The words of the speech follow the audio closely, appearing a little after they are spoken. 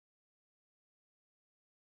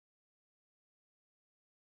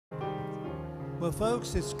Well,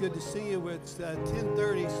 folks, it's good to see you. It's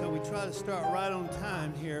 10:30, so we try to start right on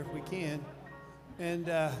time here if we can. And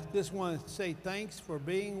just want to say thanks for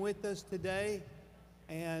being with us today.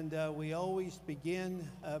 And we always begin,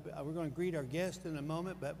 we're going to greet our guests in a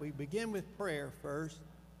moment, but we begin with prayer first.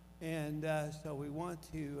 And so we want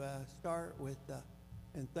to start with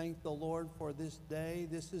and thank the Lord for this day.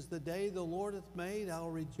 This is the day the Lord hath made. I'll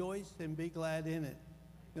rejoice and be glad in it.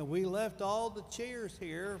 You know, we left all the chairs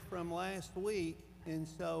here from last week, and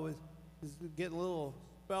so it's getting a little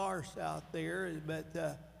sparse out there.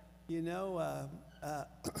 But,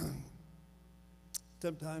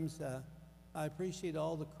 sometimes I appreciate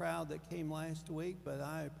all the crowd that came last week, but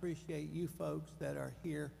I appreciate you folks that are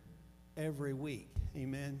here every week.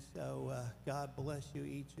 Amen. So God bless you,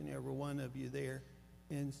 each and every one of you there.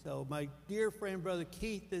 And so my dear friend, Brother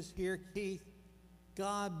Keith is here. Keith,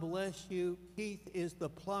 God bless you. Keith is the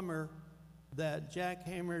plumber that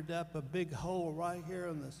jackhammered up a big hole right here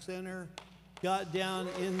in the center, got down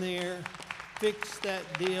in there, fixed that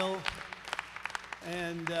deal,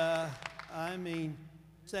 and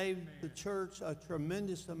saved the church a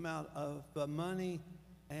tremendous amount of money,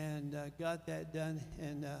 and got that done.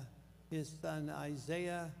 And his son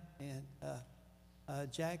Isaiah and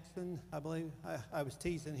Jackson, I believe, I was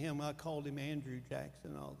teasing him. I called him Andrew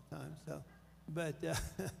Jackson all the time. So. But,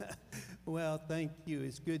 well, thank you.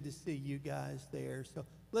 It's good to see you guys there. So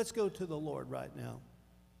let's go to the Lord right now.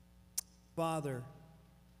 Father,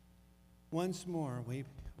 once more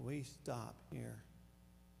we stop here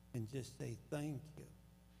and just say thank you.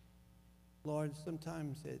 Lord,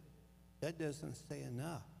 sometimes that doesn't say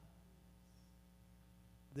enough.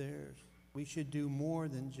 We should do more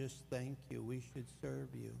than just thank you. We should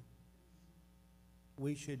serve you.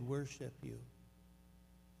 We should worship you.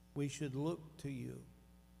 We should look to you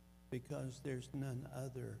because there's none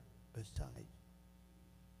other beside.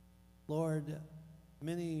 Lord,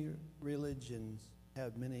 many religions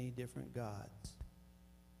have many different gods,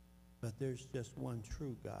 but there's just one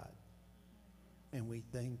true God. And we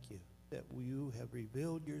thank you that you have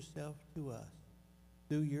revealed yourself to us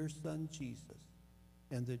through your Son Jesus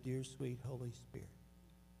and the dear sweet Holy Spirit.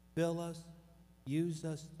 Fill us, use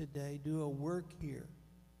us today, do a work here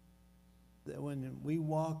that when we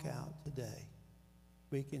walk out today,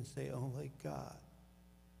 we can say only God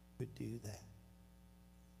could do that.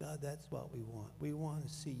 God, that's what we want. We want to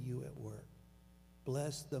see you at work.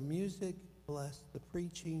 Bless the music, bless the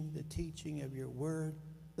preaching, the teaching of your word.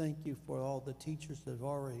 Thank you for all the teachers that have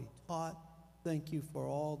already taught. Thank you for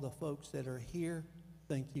all the folks that are here.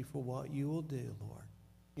 Thank you for what you will do, Lord.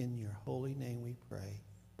 In your holy name we pray.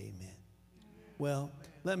 Amen. Well,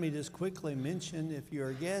 let me just quickly mention, if you're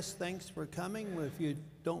a guest, thanks for coming. If you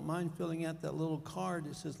don't mind filling out that little card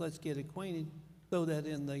that says, let's get acquainted, throw that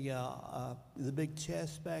in the big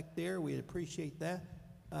chest back there. We'd appreciate that.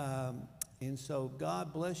 And so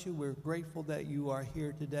God bless you. We're grateful that you are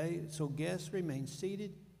here today. So guests, remain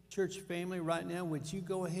seated. Church family, right now, would you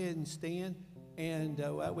go ahead and stand? And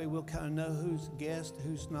that way we'll kind of know who's a guest,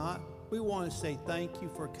 who's not. We want to say thank you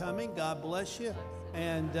for coming. God bless you.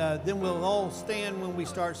 And then we'll all stand when we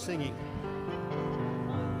start singing.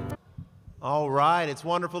 All right. It's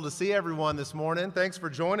wonderful to see everyone this morning. Thanks for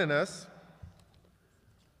joining us.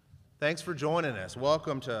 Thanks for joining us.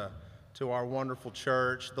 Welcome to our wonderful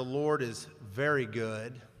church. The Lord is very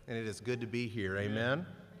good, and it is good to be here. Amen.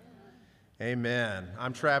 Amen.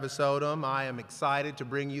 I'm Travis Odom. I am excited to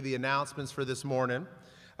bring you the announcements for this morning.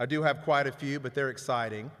 I do have quite a few, but they're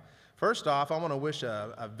exciting. First off, I want to wish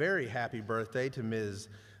a very happy birthday to Ms.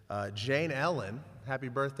 Jane Ellen. Happy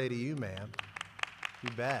birthday to you, ma'am. You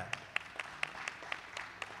bet.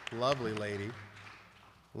 Lovely lady.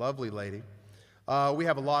 Lovely lady. We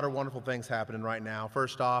have a lot of wonderful things happening right now.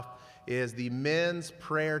 First off is the men's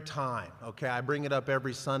prayer time. Okay, I bring it up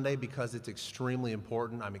every Sunday because it's extremely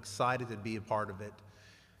important. I'm excited to be a part of it.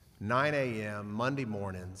 9 a.m. Monday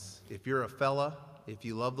mornings. If you're a fella, if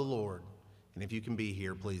you love the Lord, and if you can be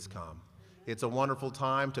here, please come. It's a wonderful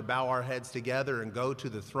time to bow our heads together and go to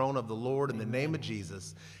the throne of the Lord in the name of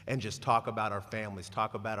Jesus and just talk about our families,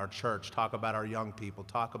 talk about our church, talk about our young people,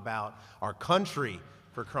 talk about our country,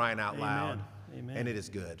 for crying out loud. Amen. And it is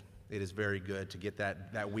good. It is very good to get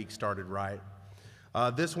that week started right.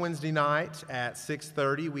 This Wednesday night at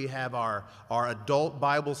 6:30, we have our adult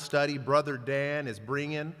Bible study. Brother Dan is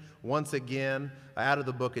bringing, once again, out of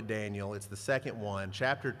the book of Daniel. It's the second one,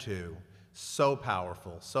 chapter 2. So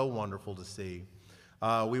powerful, so wonderful to see.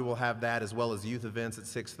 We will have that as well as youth events at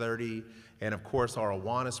 6:30. And, of course, our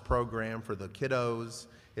Awanas program for the kiddos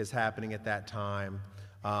is happening at that time.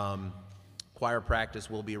 Choir practice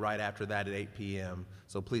will be right after that at 8 p.m.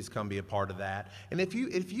 So please come be a part of that. And if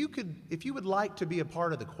you would like to be a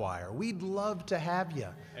part of the choir, we'd love to have you.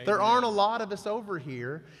 Amen. There aren't a lot of us over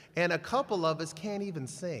here, and a couple of us can't even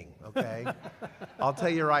sing, okay? I'll tell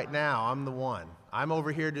you right now, I'm the one. I'm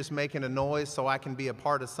over here just making a noise so I can be a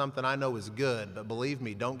part of something I know is good, but believe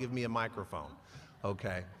me, don't give me a microphone,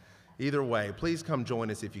 okay? Either way, please come join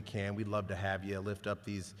us if you can. We'd love to have you lift up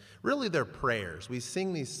these, really they're prayers. We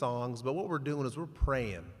sing these songs, but what we're doing is we're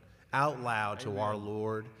praying out loud to our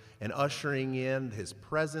Lord and ushering in his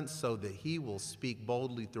presence so that he will speak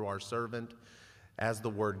boldly through our servant as the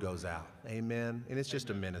word goes out. Amen. And it's just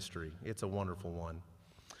a ministry. It's a wonderful one.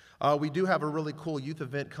 We do have a really cool youth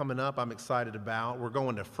event coming up I'm excited about. We're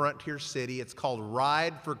going to Frontier City. It's called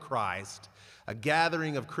Ride for Christ, a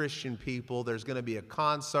gathering of Christian people. There's going to be a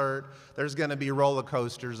concert. There's going to be roller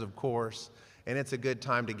coasters, of course. And it's a good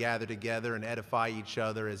time to gather together and edify each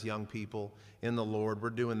other as young people in the Lord.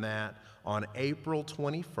 We're doing that on April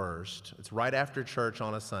 21st. It's right after church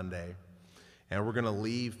on a Sunday. And we're going to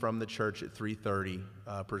leave from the church at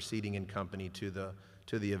 3:30, proceeding in company to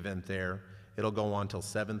the event there. It'll go on till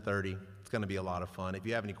 7:30. It's going to be a lot of fun. If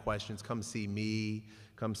you have any questions, come see me.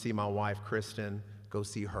 Come see my wife, Kristen. Go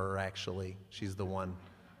see her, actually. She's the one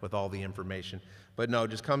with all the information. But no,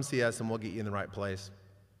 just come see us and we'll get you in the right place.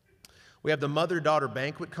 We have the mother-daughter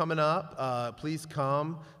banquet coming up. Please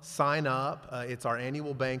come, sign up. It's our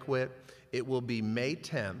annual banquet. It will be May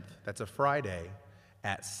 10th. That's a Friday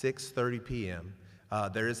at 6:30 p.m.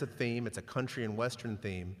 There is a theme. It's a country and western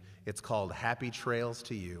theme. It's called Happy Trails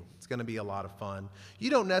to You. It's going to be a lot of fun.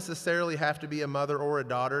 You don't necessarily have to be a mother or a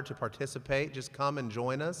daughter to participate. Just come and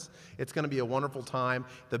join us. It's going to be a wonderful time.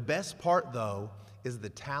 The best part, though, is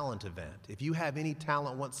the talent event. If you have any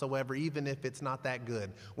talent whatsoever, even if it's not that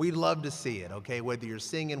good, we'd love to see it, okay? Whether you're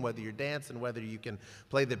singing, whether you're dancing, whether you can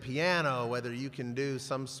play the piano, whether you can do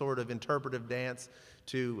some sort of interpretive dance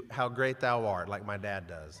to How Great Thou Art, like my dad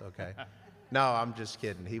does, okay? No, I'm just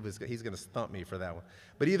kidding. He's going to stump me for that one.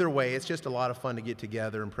 But either way, it's just a lot of fun to get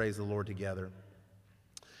together and praise the Lord together.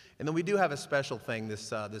 And then we do have a special thing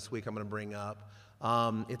this week I'm going to bring up.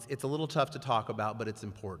 It's a little tough to talk about, but it's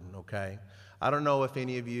important, okay? I don't know if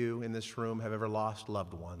any of you in this room have ever lost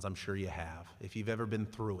loved ones. I'm sure you have. If you've ever been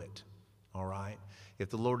through it, all right? If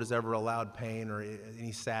the Lord has ever allowed pain or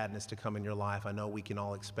any sadness to come in your life, I know we can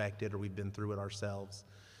all expect it or we've been through it ourselves.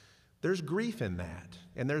 There's grief in that,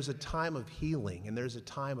 and there's a time of healing, and there's a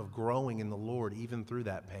time of growing in the Lord even through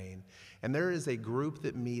that pain. And there is a group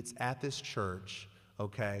that meets at this church,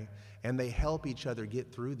 okay, and they help each other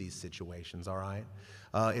get through these situations, all right?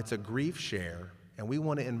 It's a grief share, and we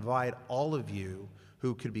want to invite all of you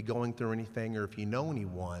who could be going through anything, or if you know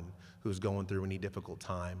anyone who's going through any difficult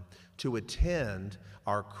time, to attend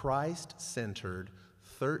our Christ-centered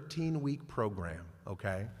 13-week program,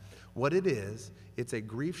 okay? What it is, it's a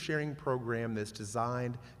grief-sharing program that's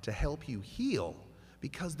designed to help you heal,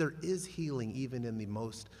 because there is healing even in the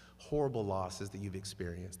most horrible losses that you've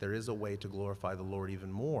experienced. There is a way to glorify the Lord even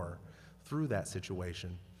more through that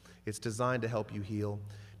situation. It's designed to help you heal.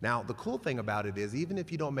 Now, the cool thing about it is, even if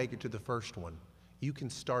you don't make it to the first one, you can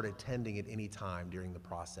start attending at any time during the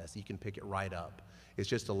process. You can pick it right up. It's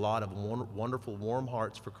just a lot of wonderful, warm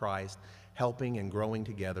hearts for Christ, helping and growing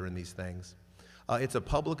together in these things. It's a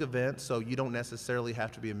public event, so you don't necessarily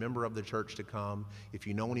have to be a member of the church to come. If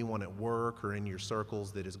you know anyone at work or in your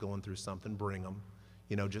circles that is going through something, bring them,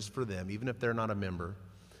 just for them, even if they're not a member.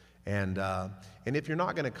 And if you're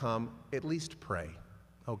not going to come, at least pray,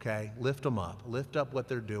 okay? Lift them up. Lift up what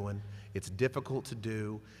they're doing. It's difficult to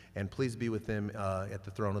do, and please be with them at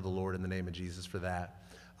the throne of the Lord in the name of Jesus for that.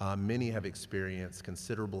 Many have experienced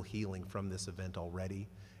considerable healing from this event already,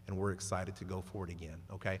 and we're excited to go forward again,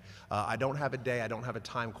 okay? I don't have a day, I don't have a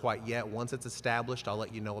time quite yet. Once it's established, I'll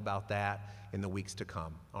let you know about that in the weeks to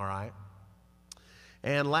come, all right?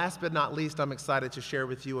 And last but not least, I'm excited to share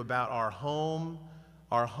with you about our home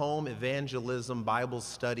evangelism Bible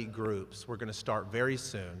study groups. We're going to start very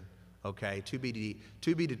soon, okay? To be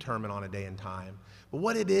determined on a day and time. But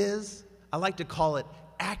what it is, I like to call it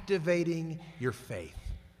activating your faith.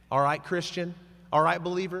 All right, Christian? All right,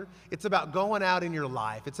 believer? It's about going out in your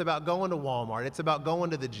life. It's about going to Walmart. It's about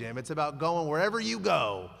going to the gym. It's about going wherever you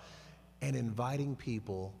go and inviting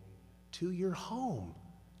people to your home,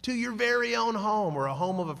 to your very own home or a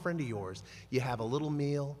home of a friend of yours. You have a little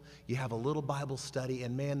meal, you have a little Bible study,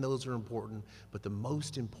 and man, those are important. But the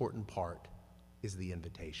most important part is the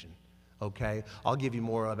invitation, okay? I'll give you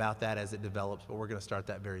more about that as it develops, but we're going to start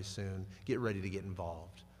that very soon. Get ready to get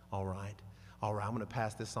involved, all right? All right, I'm going to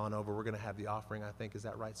pass this on over. We're going to have the offering, I think. Is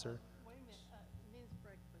that right, sir? Wait a minute, men's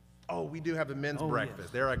breakfast. Oh, we do have a men's breakfast.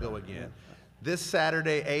 Yes. There I go again. This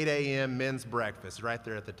Saturday, 8 a.m., men's breakfast, right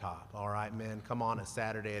there at the top. All right, men, come on, it's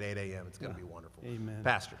Saturday at 8 a.m. It's going to be wonderful. Amen.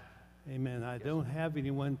 Pastor. Amen. I don't have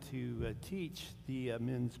anyone to teach the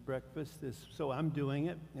men's breakfast, so I'm doing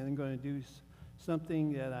it, and I'm going to do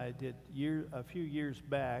something that I did a few years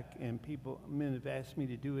back, and men have asked me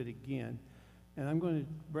to do it again. And I'm going to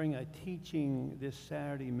bring a teaching this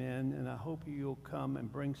Saturday, men, and I hope you'll come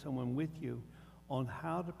and bring someone with you on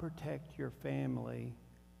how to protect your family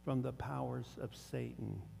from the powers of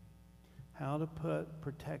Satan. How to put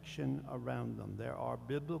protection around them. There are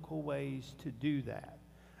biblical ways to do that.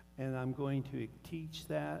 And I'm going to teach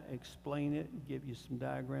that, explain it, give you some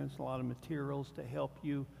diagrams, a lot of materials to help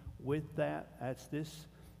you with that. That's this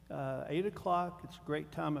 8 o'clock. It's a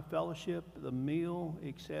great time of fellowship, the meal,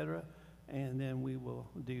 etc. And then we will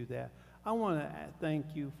do that. I want to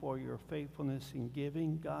thank you for your faithfulness in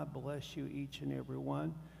giving. God bless you, each and every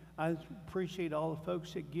one. I appreciate all the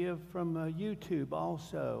folks that give from YouTube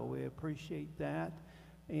also. We appreciate that.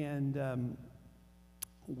 And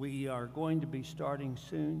we are going to be starting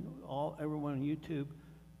soon, everyone on YouTube.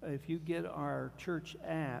 If you get our church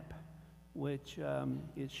app, which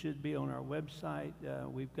it should be on our website,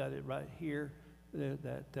 we've got it right here,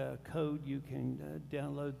 that code, you can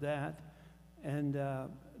download that. And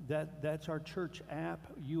that's our church app.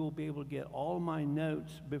 You will be able to get all my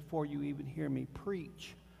notes before you even hear me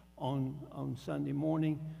preach on Sunday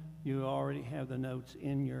morning. You already have the notes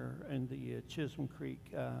in the Chisholm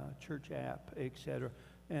Creek church app, etc.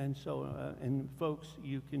 And so, and folks,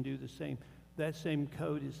 you can do the same. That same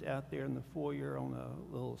code is out there in the foyer on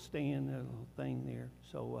a little stand, a little thing there.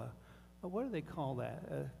 So, what do they call that?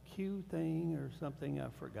 A Q thing or something? I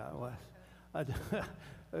forgot.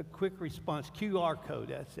 A quick response, QR code,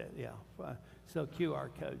 that's it, yeah. So QR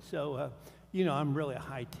code. So, I'm really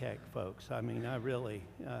high-tech, folks. I mean, I really,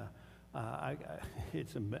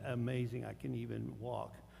 it's amazing I can even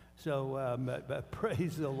walk. So, but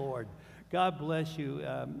praise the Lord. God bless you.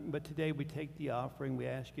 But today we take the offering. We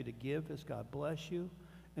ask you to give as God bless you.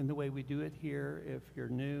 And the way we do it here, if you're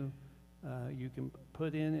new, you can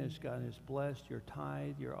put in as God has blessed your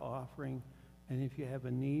tithe, your offering. And if you have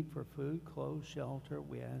a need for food, clothes, shelter,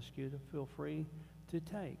 we ask you to feel free to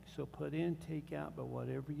take. So put in, take out, but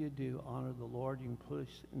whatever you do, honor the Lord. You can put it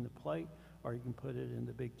in the plate or you can put it in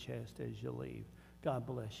the big chest as you leave. God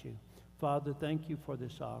bless you. Father, thank you for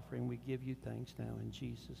this offering. We give you thanks now in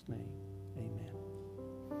Jesus' name. Amen.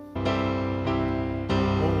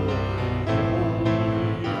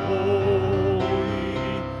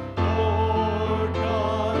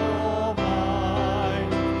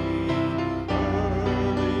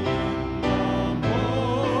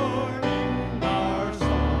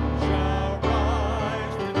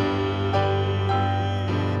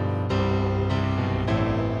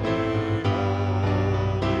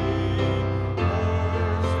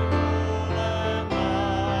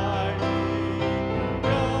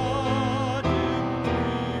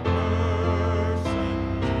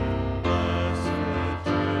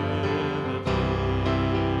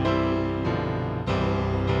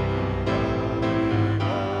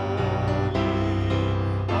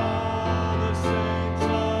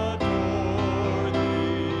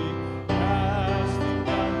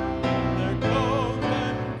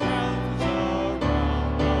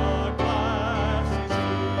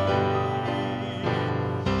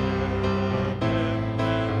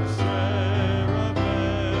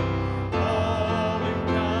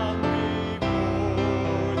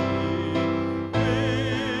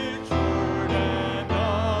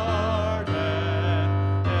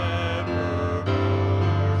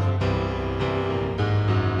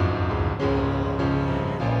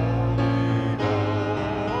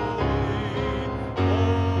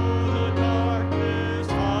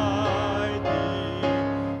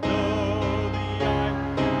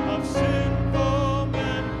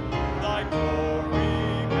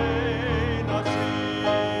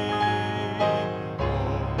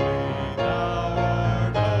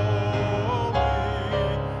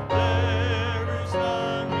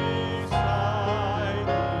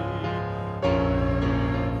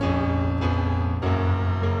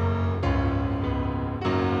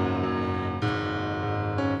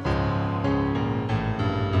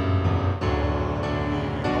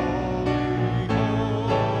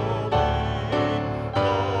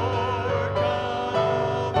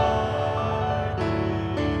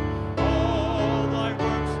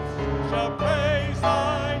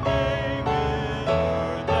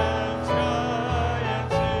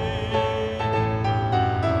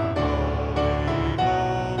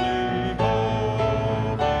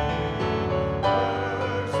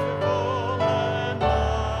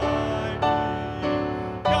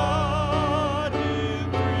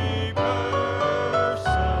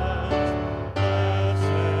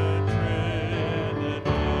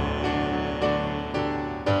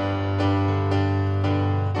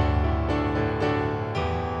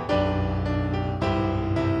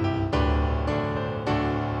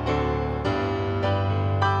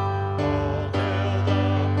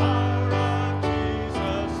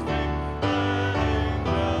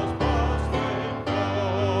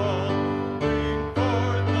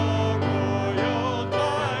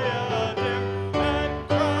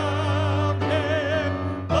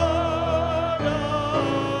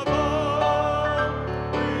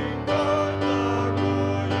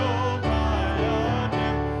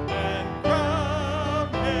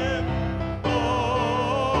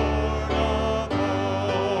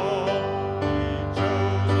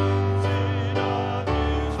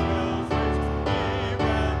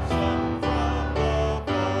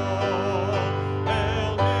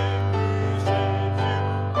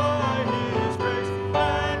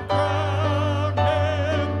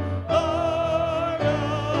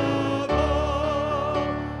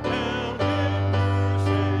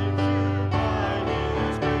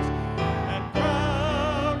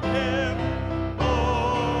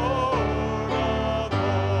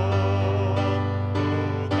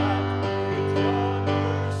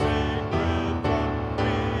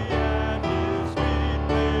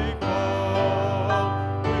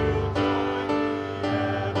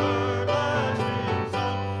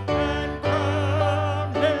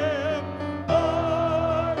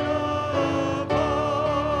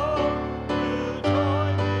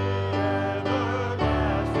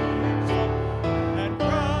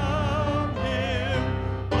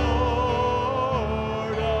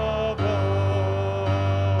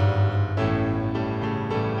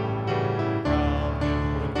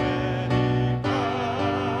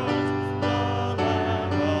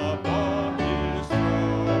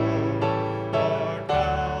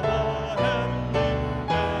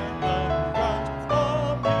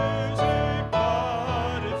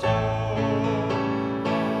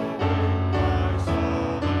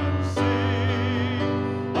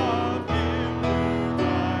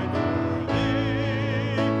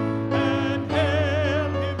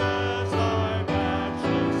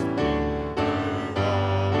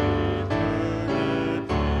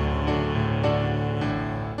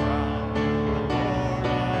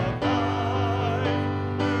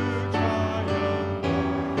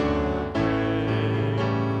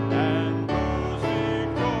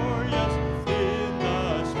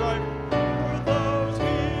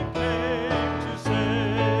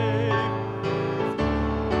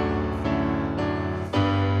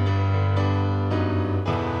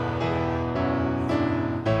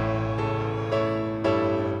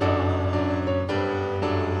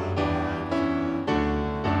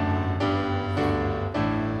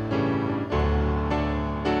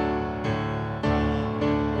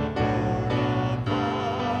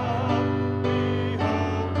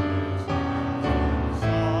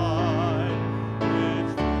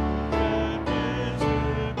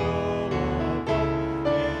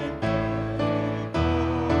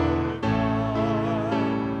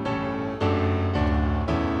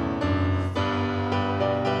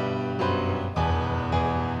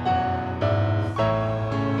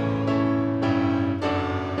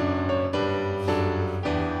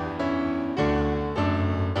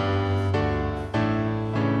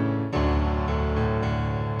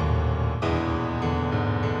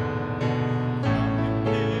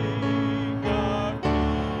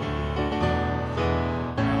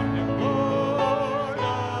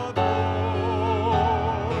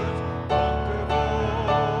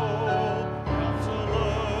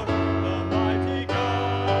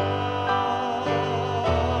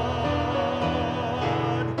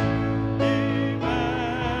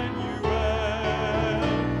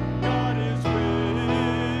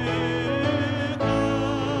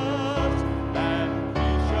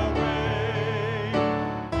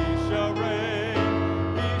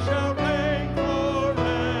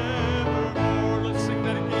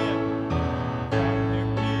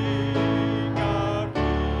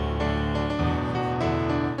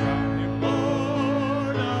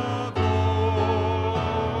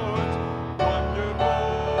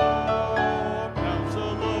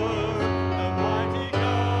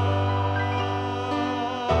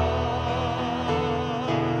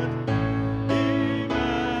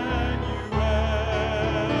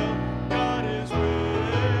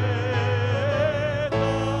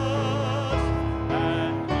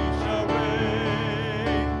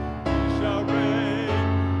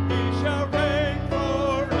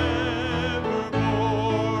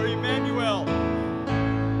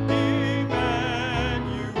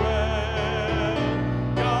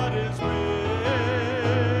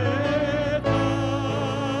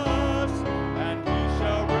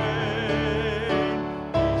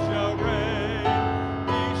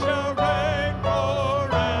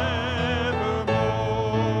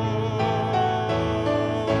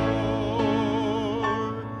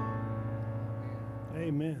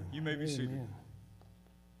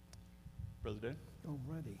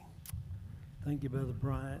 Thank you, Brother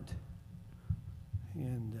Bryant.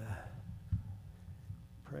 And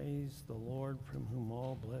praise the Lord from whom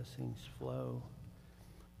all blessings flow.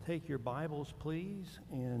 Take your Bibles, please.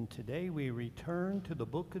 And today we return to the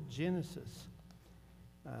book of Genesis.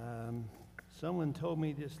 Someone told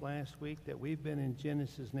me this last week that we've been in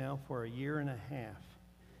Genesis now for a year and a half.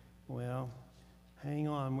 Well, hang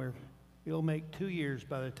on. It'll make 2 years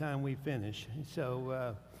by the time we finish.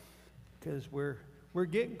 So, because we're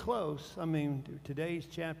getting close. I mean, today's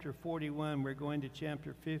chapter 41. We're going to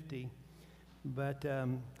chapter 50. But,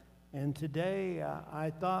 and today I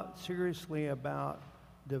thought seriously about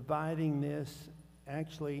dividing this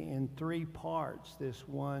actually in 3 parts, this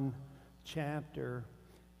one chapter.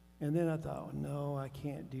 And then I thought, oh, no, I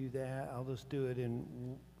can't do that. I'll just do it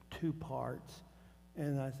in 2 parts.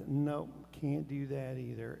 And I said, no, can't do that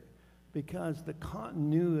either. Because the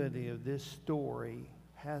continuity of this story,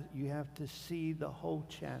 you have to see the whole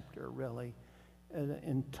chapter really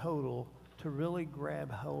in total to really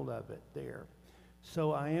grab hold of it there.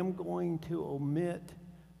 So I am going to omit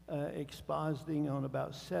expositing on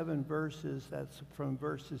about 7 verses. That's from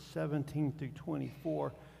verses 17 through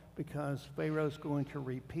 24, because Pharaoh's going to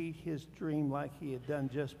repeat his dream like he had done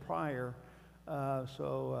just prior.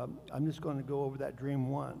 So I'm just going to go over that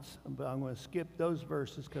dream once, but I'm going to skip those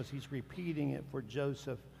verses because he's repeating it for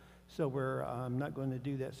Joseph. So I'm not going to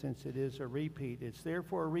do that since it is a repeat. It's there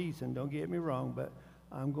for a reason, don't get me wrong, but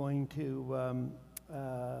I'm going to,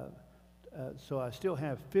 so I still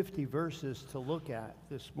have 50 verses to look at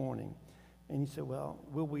this morning. And you said, well,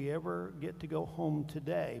 will we ever get to go home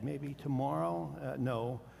today? Maybe tomorrow?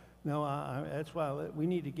 No, that's why we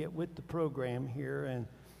need to get with the program here. And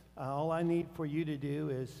all I need for you to do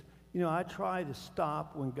is, I try to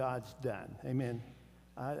stop when God's done. Amen.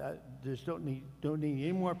 I just don't need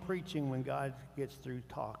any more preaching when God gets through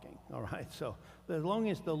talking. All right. So as long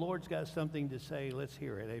as the Lord's got something to say, let's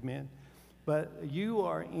hear it. Amen. But you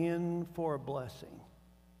are in for a blessing.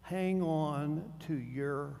 Hang on to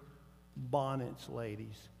your bonnets,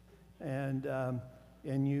 ladies, and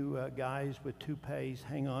you guys with toupees,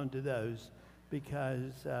 hang on to those,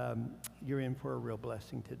 because you're in for a real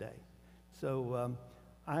blessing today. So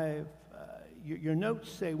your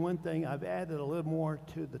notes say one thing. I've added a little more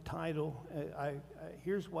to the title.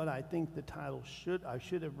 Here's what I think the title I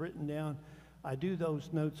should have written down. I do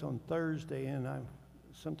those notes on Thursday, and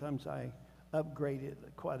sometimes I upgrade it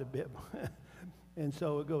quite a bit. And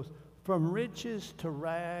so it goes, from riches to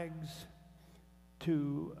rags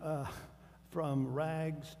from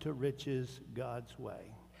rags to riches God's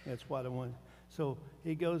way. That's what I want. So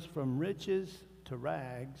he goes from riches to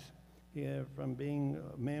rags, from being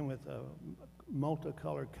a man with a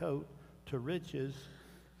multicolored coat to riches.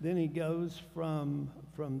 Then he goes from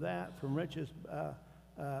riches,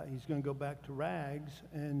 he's going to go back to rags,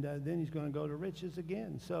 and then he's going to go to riches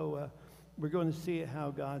again. So we're going to see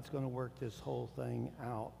how God's going to work this whole thing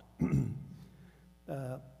out.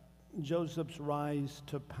 Joseph's rise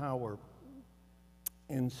to power.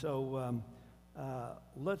 And so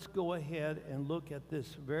let's go ahead and look at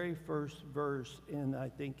this very first verse, and I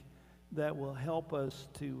think that will help us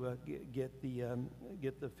to get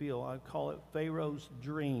the feel. I call it Pharaoh's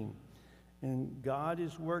dream. And God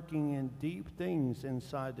is working in deep things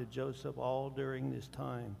inside of Joseph all during this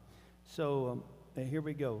time. So here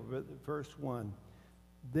we go, verse 1.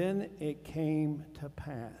 Then it came to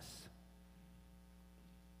pass.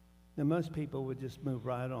 Now, most people would just move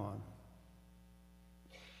right on.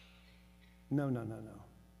 No.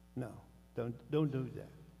 Don't do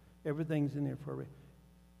that. Everything's in there for a reason.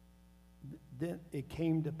 Then it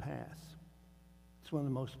came to pass. It's one of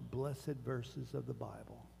the most blessed verses of the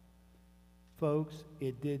Bible. Folks,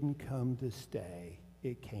 it didn't come to stay.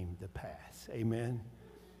 It came to pass. Amen?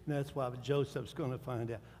 And that's why Joseph's going to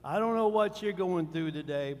find out. I don't know what you're going through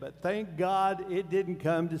today, but thank God it didn't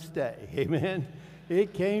come to stay. Amen?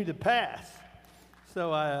 It came to pass.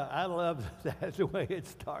 So I love that, the way it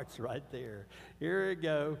starts right there. Here we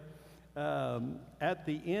go. At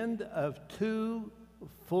the end of 2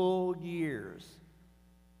 full years.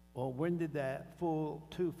 Well, when did that 2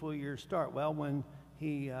 full years start? Well, when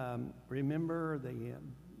he, remember the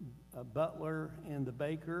butler and the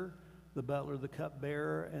baker, the butler, the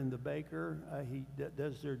cupbearer, and the baker, he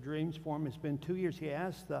does their dreams for him. It's been 2 years. He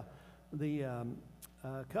asked the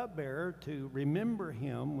cupbearer to remember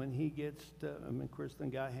him when he gets to, of course, the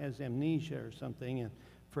guy has amnesia or something and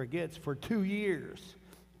forgets for 2 years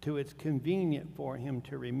till it's convenient for him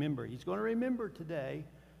to remember. He's going to remember today,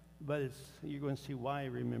 but you're going to see why he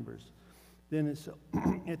remembers. Then it's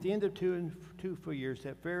at the end of 2 full years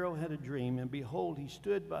that Pharaoh had a dream, and behold, he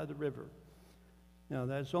stood by the river. Now,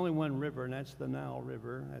 there's only one river, and that's the Nile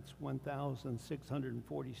River. That's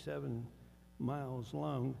 1,647 miles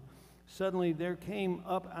long. Suddenly there came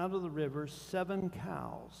up out of the river 7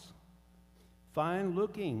 cows, fine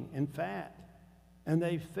looking and fat, and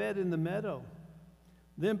they fed in the meadow.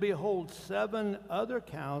 Then behold, 7 other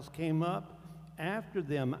cows came up after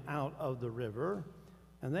them out of the river,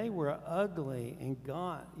 and they were ugly and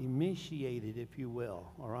gaunt, emaciated, if you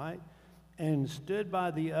will, all right? And stood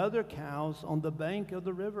by the other cows on the bank of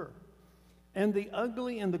the river. And the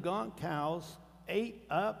ugly and the gaunt cows ate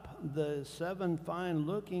up the 7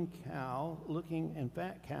 fine-looking and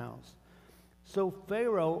fat cows. So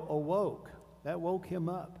Pharaoh awoke. That woke him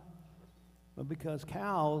up. Because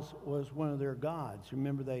cows was one of their gods.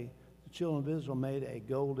 Remember, the children of Israel made a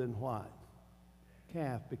golden what?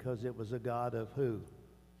 Calf, because it was a god of who?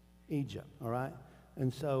 Egypt, all right?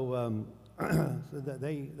 And so, so that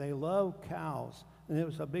they love cows, and it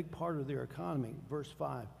was a big part of their economy. Verse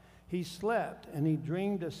 5, he slept, and he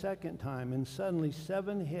dreamed a second time, and suddenly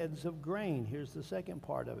 7 heads of grain, here's the second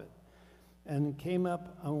part of it, and came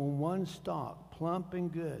up on one stalk, plump and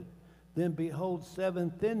good. Then behold,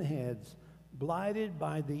 7 thin heads, blighted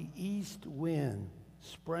by the east wind,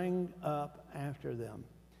 sprang up after them.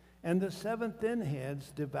 And the 7 thin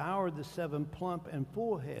heads devoured the 7 plump and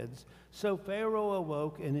full heads. So Pharaoh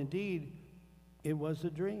awoke, and indeed it was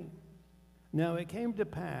a dream. Now it came to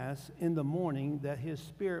pass in the morning that his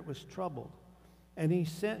spirit was troubled, and he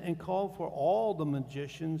sent and called for all the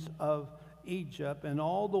magicians of Egypt and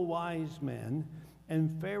all the wise men,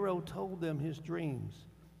 and Pharaoh told them his dreams.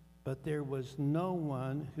 But there was no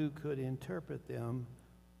one who could interpret them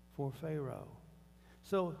for Pharaoh.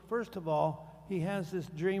 So first of all, he has this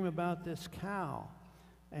dream about this cow,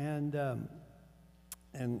 and they're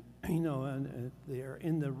in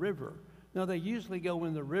the river. Now they usually go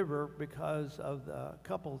in the river because of a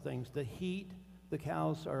couple of things: the heat. The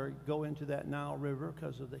cows go into that Nile River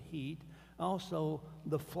because of the heat. Also,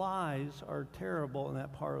 the flies are terrible in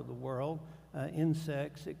that part of the world,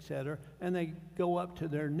 insects, etc. And they go up to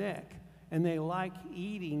their neck, and they like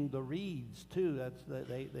eating the reeds too.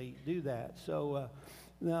 They do that. So.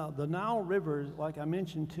 Now, the Nile River, like I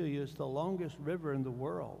mentioned to you, is the longest river in the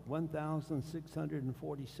world,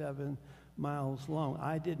 1,647 miles long.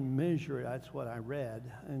 I didn't measure it, that's what I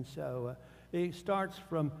read. And so it starts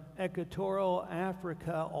from equatorial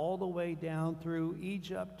Africa all the way down through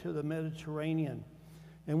Egypt to the Mediterranean.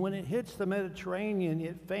 And when it hits the Mediterranean,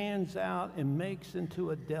 it fans out and makes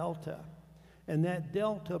into a delta. And that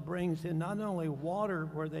delta brings in not only water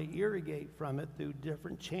where they irrigate from it through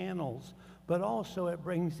different channels, but also it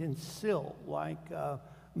brings in silt like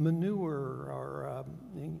manure, or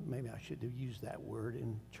maybe I should have used that word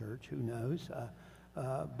in church, who knows.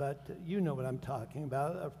 But you know what I'm talking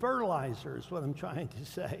about. Fertilizer is what I'm trying to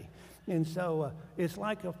say. And so it's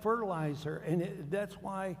like a fertilizer, and that's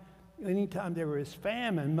why anytime there is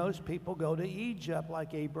famine, most people go to Egypt,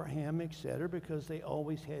 like Abraham, etc., because they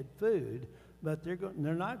always had food. But they're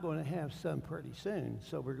not going to have some pretty soon,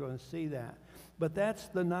 so we're going to see that. But that's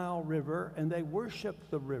the Nile River, and they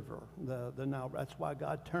worship the river, the Nile. That's why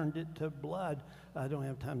God turned it to blood. I don't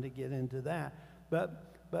have time to get into that. But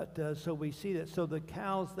so we see that. So the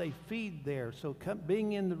cows, they feed there. So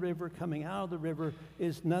being in the river, coming out of the river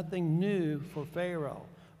is nothing new for Pharaoh.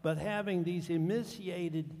 But having these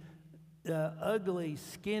emaciated, ugly,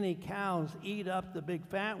 skinny cows eat up the big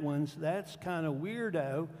fat ones, that's kind of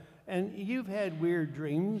weirdo. And you've had weird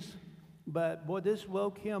dreams, but boy, this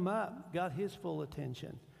woke him up, got his full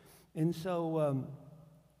attention. And so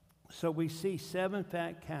we see 7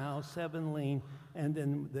 fat cows, 7 lean, and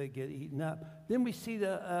then they get eaten up. Then we see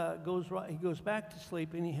he goes back to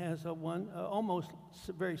sleep, and he has one almost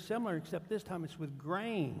very similar, except this time it's with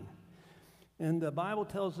grain. And the Bible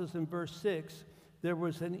tells us in verse 6, there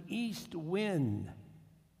was an east wind.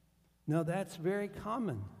 Now that's very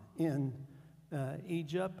common in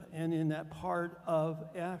Egypt and in that part of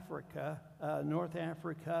Africa, North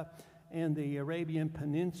Africa, and the Arabian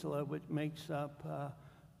Peninsula, which makes up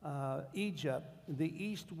Egypt. The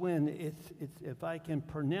east wind, it's if I can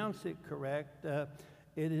pronounce it correct,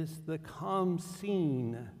 it is the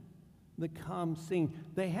Khamsin. The Khamsin.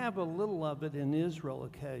 They have a little of it in Israel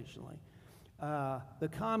occasionally. The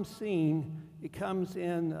Khamsin, it comes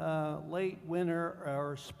in late winter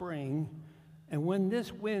or spring. And when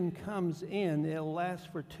this wind comes in, it'll last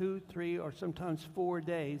for 2, 3, or sometimes 4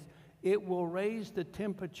 days. It will raise the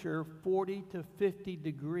temperature 40 to 50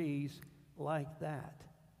 degrees like that.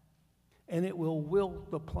 And it will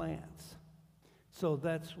wilt the plants. So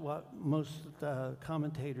that's what most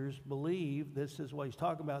commentators believe. This is what he's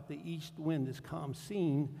talking about, the east wind, this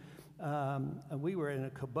Khamsin. And we were in a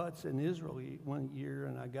kibbutz in Israel one year,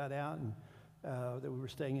 and I got out, and that we were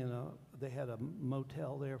staying in they had a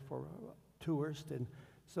motel there for tourists, and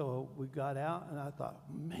so we got out, and I thought,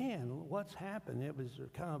 man, what's happened? It was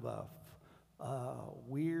kind of a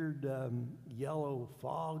weird yellow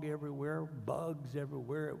fog everywhere, bugs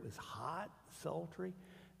everywhere. It was hot, sultry,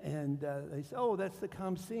 and they said, oh, that's the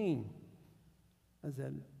Khamsin. I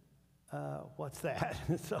said, what's that?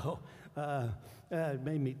 So it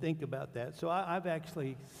made me think about that. So I've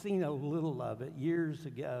actually seen a little of it years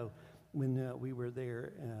ago when we were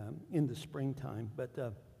there in the springtime. But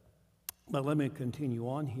let me continue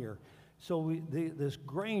on here. So this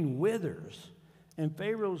grain withers, and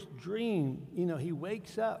Pharaoh's dream, he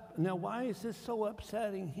wakes up. Now, why is this so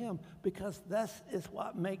upsetting him? Because this is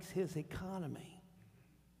what makes his economy.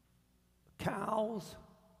 Cows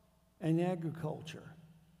and agriculture.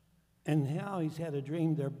 And now he's had a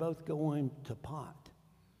dream they're both going to pot.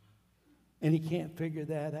 And he can't figure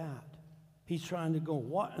that out. He's trying to go,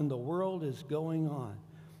 what in the world is going on?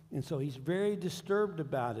 And so he's very disturbed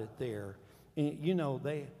about it there. And,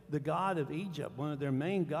 the god of Egypt, one of their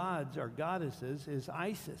main gods or goddesses is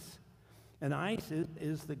Isis. And Isis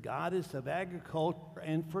is the goddess of agriculture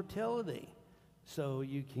and fertility. So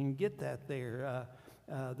you can get that there.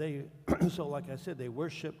 So like I said, they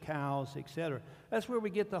worship cows, etc. That's where we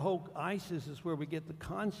get the whole, Isis is where we get the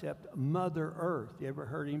concept Mother Earth. You ever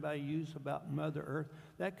heard anybody use about Mother Earth?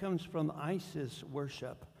 That comes from Isis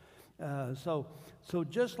worship. So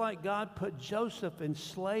just like God put Joseph in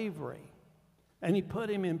slavery, and he put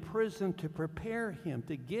him in prison to prepare him,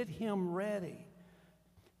 to get him ready.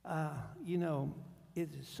 It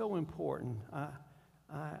is so important.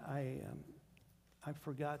 I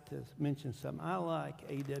forgot to mention something. I like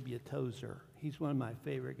A.W. Tozer. He's one of my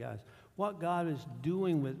favorite guys. What God is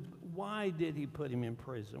doing why did he put him in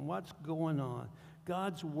prison? What's going on?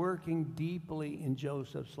 God's working deeply in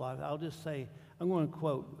Joseph's life. I'll just say, I'm going to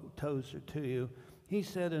quote Tozer to you. He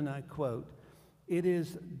said, and I quote, it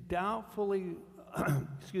is doubtful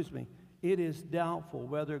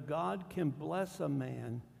whether God can bless a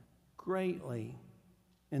man greatly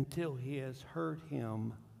until he has hurt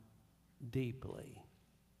him deeply,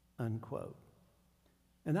 unquote.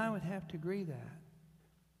 And I would have to agree that.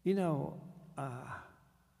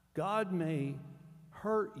 God may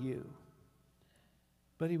hurt you,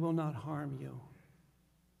 but he will not harm you.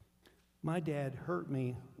 My dad hurt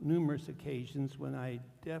me numerous occasions when I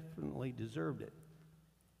definitely deserved it,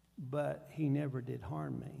 but he never did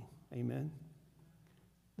harm me. Amen?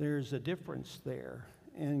 There's a difference there,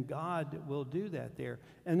 and God will do that there.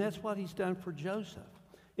 And that's what he's done for Joseph.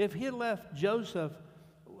 If he had left Joseph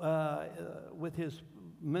with his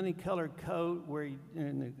many-colored coat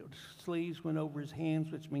and the sleeves went over his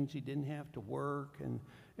hands, which means he didn't have to work and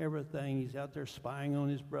everything, he's out there spying on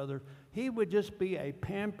his brother, he would just be a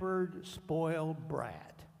pampered, spoiled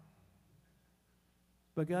brat.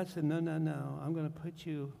 But God said, no, I'm going to put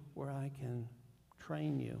you where I can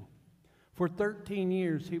train you. For 13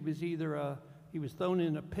 years, he was thrown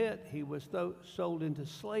in a pit, he was sold into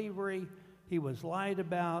slavery, he was lied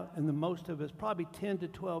about, and the most of us, probably 10 to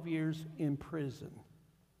 12 years in prison.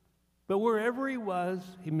 But wherever he was,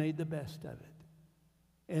 he made the best of it.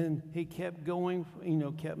 And he kept going,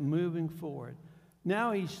 kept moving forward.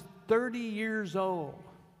 Now he's 30 years old.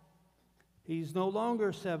 He's no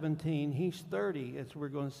longer 17, he's 30, as we're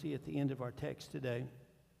going to see at the end of our text today.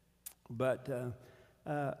 But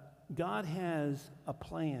God has a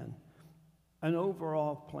plan, an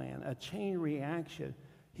overall plan, a chain reaction.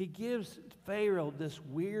 He gives Pharaoh this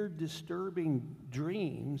weird, disturbing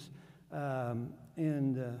dreams.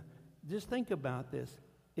 Just think about this.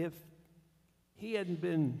 If he hadn't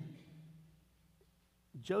been,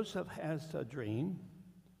 Joseph has a dream,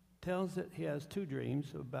 tells that he has two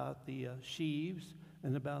dreams about the sheaves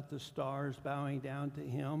and about the stars bowing down to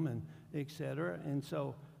him, and etc. And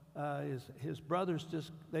so his brothers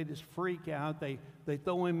just freak out. They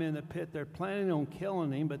throw him in a pit. They're planning on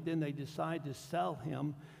killing him, but then they decide to sell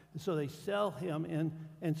him. And so they sell him,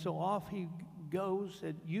 and so off he goes.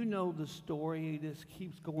 And you know the story. He just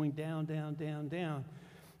keeps going down, down, down, down.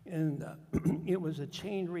 And it was a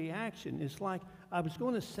chain reaction. It's like I was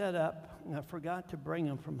going to set up, and I forgot to bring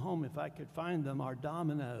them from home if I could find them, our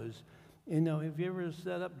dominoes. Have you ever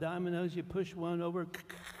set up dominoes? You push one over,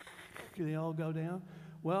 they all go down.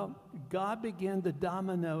 Well, God began the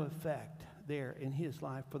domino effect there in his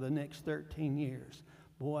life for the next 13 years.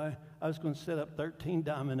 Boy, I was going to set up 13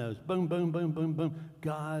 dominoes. Boom, boom, boom, boom, boom.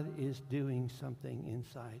 God is doing something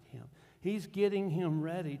inside him. He's getting him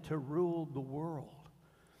ready to rule the world.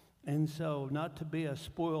 And so, not to be a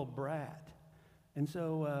spoiled brat. And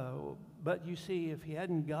so, but you see, if he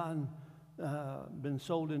hadn't been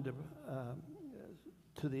sold into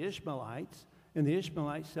to the Ishmaelites, and the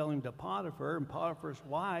Ishmaelites sell him to Potiphar, and Potiphar's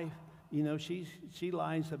wife, she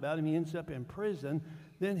lies about him, he ends up in prison,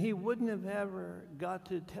 then he wouldn't have ever got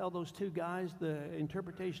to tell those two guys the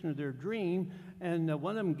interpretation of their dream, and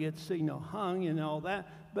one of them gets, hung and all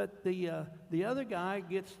that. But the other guy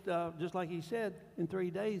gets, just like he said, in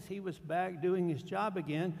 3 days he was back doing his job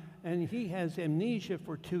again, and he has amnesia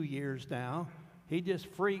for 2 years now. He just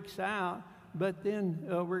freaks out. But then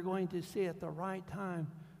we're going to see at the right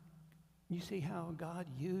time, you see how God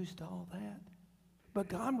used all that? But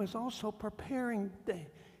God was also preparing.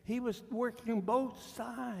 He was working both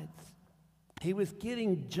sides. He was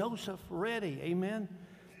getting Joseph ready. Amen?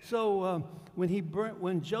 So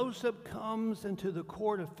when Joseph comes into the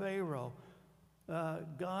court of Pharaoh,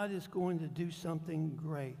 God is going to do something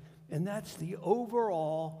great. And that's the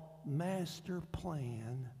overall master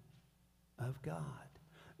plan of God.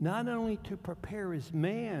 Not only to prepare his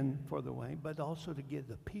man for the way, but also to get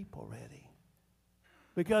the people ready.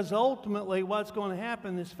 Because ultimately what's going to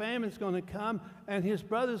happen, this famine's going to come, and his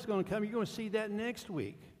brother's going to come. You're going to see that next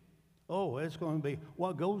week. Oh, it's going to be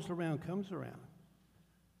what goes around comes around.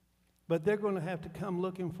 But they're going to have to come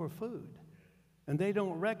looking for food. And they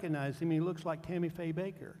don't recognize him. He looks like Tammy Faye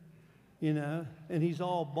Baker, and he's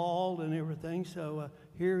all bald and everything. So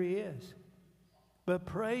here he is. But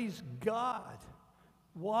praise God.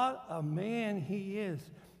 What a man he is.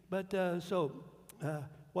 But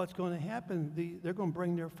what's going to happen? They're going to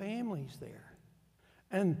bring their families there.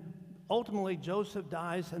 And ultimately, Joseph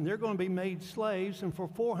dies, and they're going to be made slaves. And for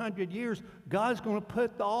 400 years, God's going to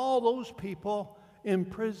put all those people in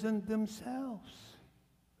prison themselves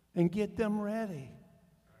and get them ready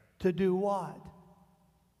to do what?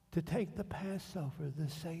 To take the Passover, the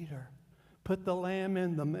Seder, put the lamb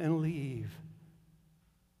in them and leave.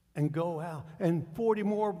 And go out. And 40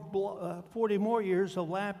 more years of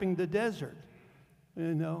lapping the desert.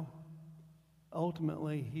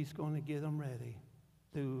 Ultimately, he's going to get them ready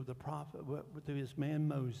through the prophet, through his man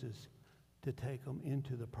Moses, to take them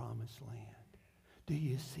into the promised land. Do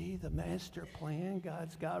you see the master plan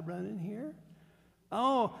God's got running here?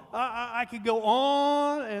 Oh, I could go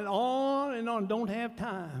on and on and on. Don't have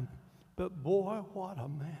time. But boy, what a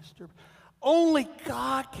master. Only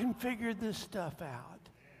God can figure this stuff out.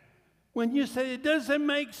 When you say, it doesn't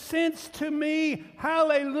make sense to me,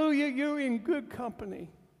 hallelujah, you're in good company.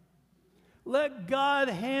 Let God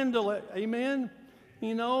handle it, amen?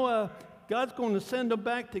 God's going to send them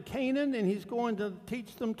back to Canaan, and he's going to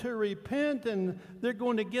teach them to repent, and they're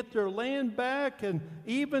going to get their land back. And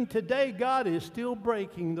even today, God is still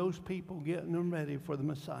breaking those people, getting them ready for the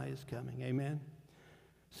Messiah's coming, amen?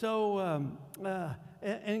 So,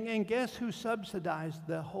 and guess who subsidized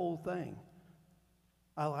the whole thing?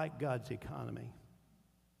 I like God's economy.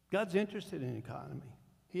 God's interested in economy.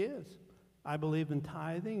 He is. I believe in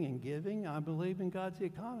tithing and giving. I believe in God's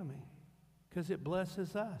economy because it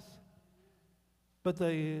blesses us. But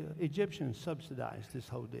the Egyptians subsidized this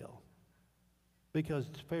whole deal because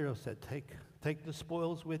Pharaoh said, take the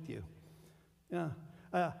spoils with you. Yeah.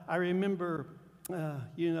 I remember,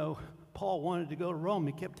 Paul wanted to go to Rome.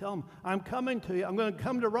 He kept telling him, I'm coming to you. I'm going to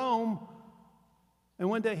come to Rome. And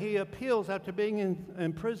one day he appeals after being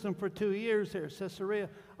in prison for 2 years there at Caesarea.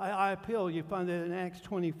 I appeal. You find that in Acts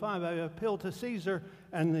 25. I appeal to Caesar.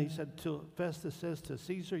 And he said, Festus says to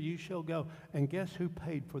Caesar, you shall go. And guess who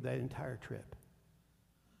paid for that entire trip?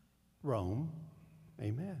 Rome.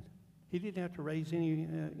 Amen. He didn't have to raise any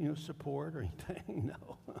support or anything.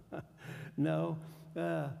 No. No.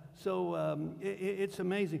 It's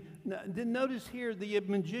amazing. Now, notice here the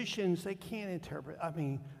magicians, they can't interpret.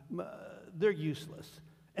 They're useless.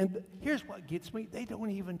 And here's what gets me. They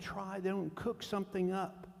don't even try. They don't cook something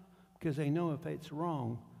up because they know if it's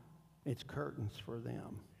wrong, it's curtains for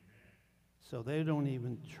them. So they don't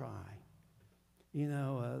even try.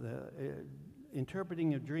 The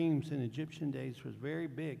interpreting of dreams in Egyptian days was very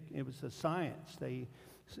big. It was a science.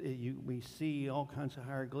 We see all kinds of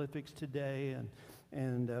hieroglyphics today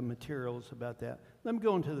and materials about that. Let me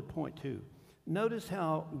go into the point, too. Notice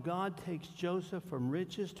how God takes Joseph from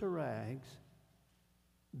riches to rags,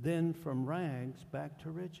 then from rags back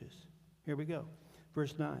to riches. Here we go.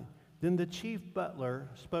 Verse 9. Then the chief butler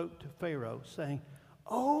spoke to Pharaoh, saying,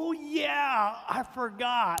 oh, yeah, I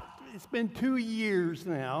forgot. It's been 2 years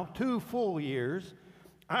now, 2 full years.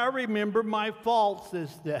 I remember my faults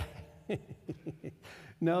this day.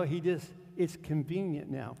 No, it's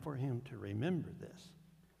convenient now for him to remember this.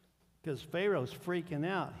 Because Pharaoh's freaking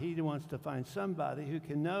out. He wants to find somebody who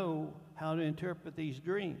can know how to interpret these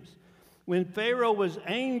dreams. When Pharaoh was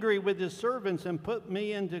angry with his servants and put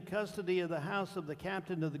me into custody of the house of the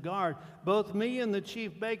captain of the guard, both me and the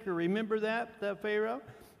chief baker, remember that Pharaoh?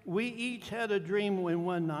 We each had a dream in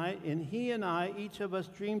one night, and he and I, each of us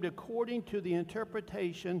dreamed according to the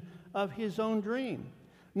interpretation of his own dream.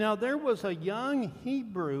 Now there was a young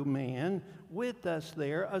Hebrew man with us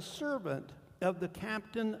there, a servant of the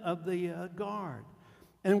captain of the guard.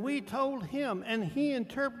 And we told him, and he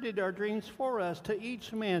interpreted our dreams for us. To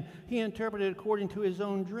each man, he interpreted according to his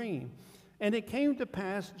own dream. And it came to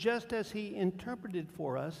pass, just as he interpreted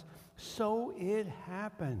for us, so it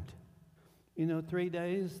happened. 3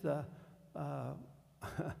 days, the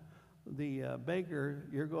baker,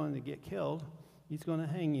 you're going to get killed. He's going to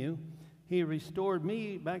hang you. He restored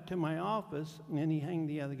me back to my office, and he hanged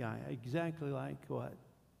the other guy, exactly like what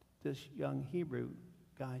this young Hebrew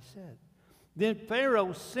guy said. Then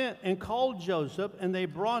Pharaoh sent and called Joseph, and they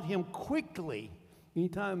brought him quickly.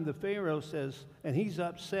 Anytime the Pharaoh says, and he's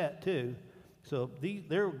upset too, so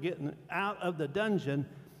they're getting out of the dungeon,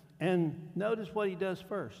 and notice what he does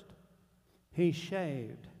first. He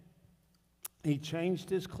shaved. He changed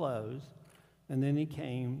his clothes, and then he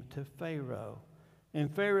came to Pharaoh.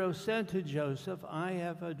 And Pharaoh said to Joseph, I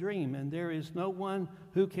have a dream, and there is no one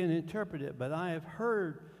who can interpret it, but I have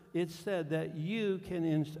heard it said that you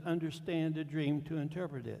can understand a dream to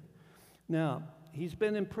interpret it. Now, he's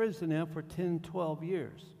been in prison now for 10, 12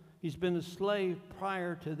 years. He's been a slave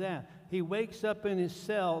prior to that. He wakes up in his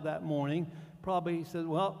cell that morning. Probably he said,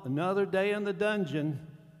 well, another day in the dungeon.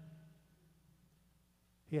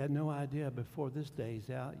 He had no idea before this day's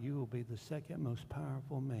out, you will be the second most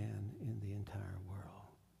powerful man in the entire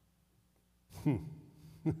world.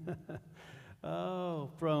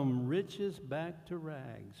 Oh, from riches back to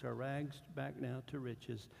rags, or rags back now to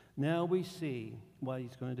riches. Now we see what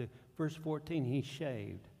he's going to do. Verse 14, he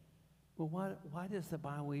shaved. Well, why does the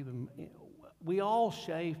Bible even... We all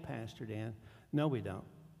shave, Pastor Dan. No, we don't.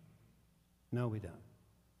 No, we don't.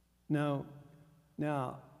 No.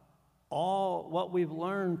 Now, all what we've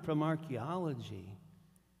learned from archaeology,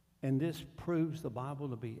 and this proves the Bible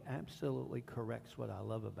to be absolutely correct, what I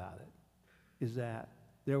love about it, is that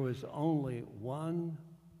there was only one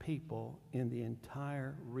people in the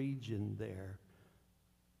entire region there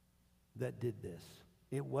that did this.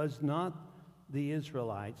 It was not the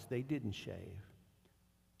Israelites. They didn't shave.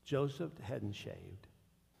 Joseph hadn't shaved.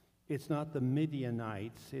 It's not the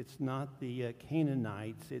Midianites. It's not the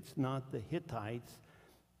Canaanites. It's not the Hittites.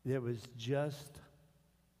 There was just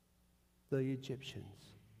the Egyptians.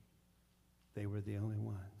 They were the only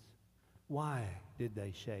ones. Why did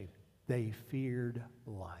they shave? They feared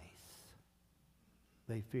lice.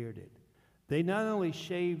 They feared it. They not only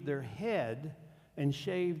shaved their head and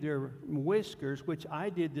shaved their whiskers, which I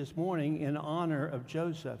did this morning in honor of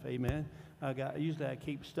Joseph. Amen. Usually I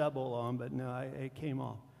keep stubble on, but no, it came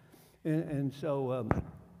off. And so,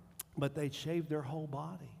 but they shaved their whole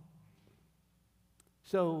body.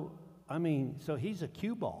 So, so he's a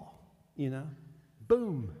cue ball,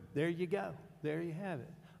 Boom, there you go. There you have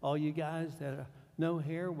it. All you guys that are no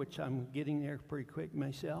hair, which I'm getting there pretty quick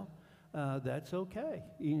myself, that's okay.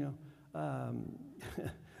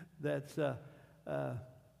 That's,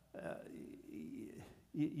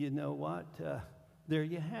 you know what? There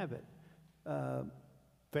you have it.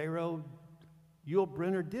 Pharaoh, Yul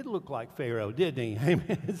Brynner did look like Pharaoh, didn't he?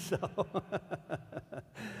 Amen. So,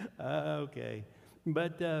 okay.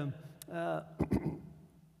 But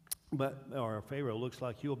or Pharaoh looks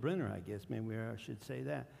like Yul Brynner, I guess. Maybe I should say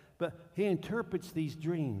that. But he interprets these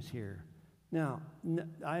dreams here. Now,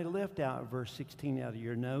 I left out verse 16 out of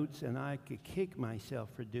your notes, and I could kick myself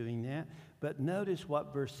for doing that. But notice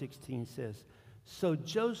what verse 16 says. So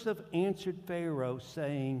Joseph answered Pharaoh,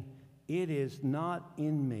 saying, it is not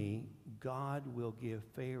in me. God will give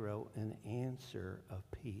Pharaoh an answer of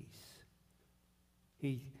peace.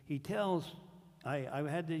 He tells, I've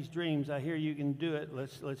had these dreams. I hear you can do it.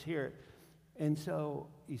 Let's hear it. And so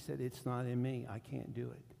he said, it's not in me. I can't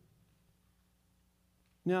do it.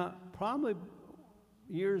 Now, probably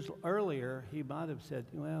years earlier, he might have said,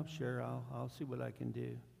 well, sure, I'll see what I can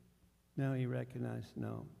do. Now he recognized,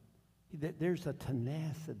 no. There's a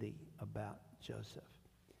tenacity about Joseph.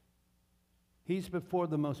 He's before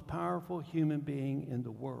the most powerful human being in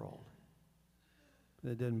the world.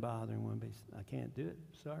 That doesn't bother him one bit. I can't do it.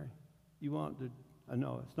 Sorry. You want to,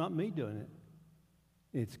 no, it's not me doing it.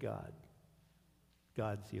 It's God.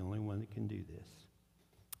 God's the only one that can do this.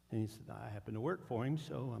 And he said, I happen to work for him,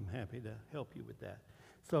 so I'm happy to help you with that.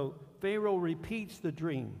 So Pharaoh repeats the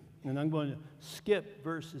dream. And I'm going to skip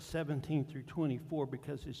verses 17 through 24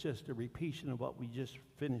 because it's just a repetition of what we just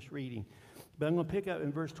finished reading. But I'm going to pick up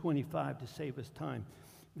in verse 25 to save us time.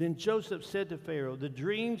 Then Joseph said to Pharaoh, the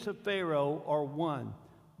dreams of Pharaoh are one.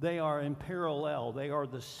 They are in parallel. They are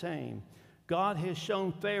the same. God has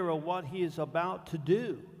shown Pharaoh what he is about to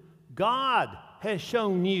do. God has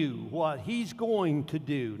shown you what he's going to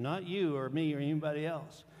do, not you or me or anybody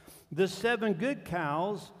else. The 7 good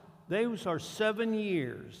cows, those are 7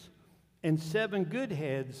 years, and 7 good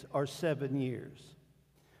heads are 7 years.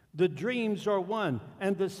 The dreams are one,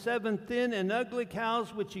 and the 7 thin and ugly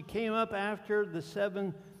cows which he came up after the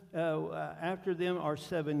 7 after them are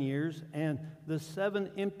 7 years, and the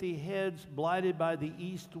 7 empty heads blighted by the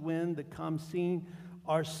east wind, the Kamsin,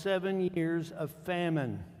 are 7 years of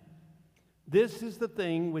famine. This is the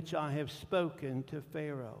thing which I have spoken to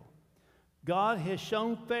Pharaoh. God has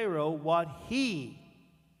shown Pharaoh what he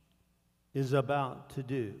is about to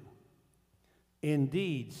do.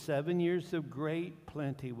 Indeed, 7 years of great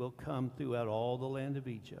plenty will come throughout all the land of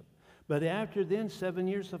Egypt. But after then, 7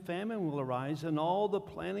 years of famine will arise, and all the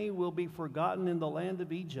plenty will be forgotten in the land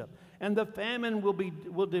of Egypt. And the famine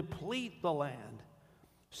will deplete the land.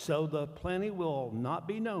 So the plenty will not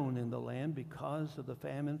be known in the land because of the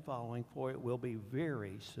famine following, for it will be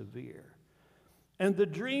very severe. And the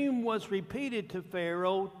dream was repeated to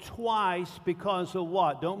Pharaoh twice because of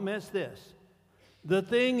what? Don't miss this. The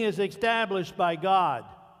thing is established by God,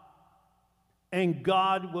 and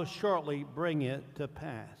God will shortly bring it to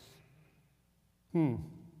pass.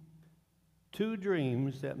 2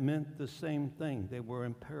 dreams that meant the same thing. They were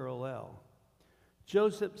in parallel.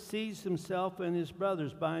 Joseph sees himself and his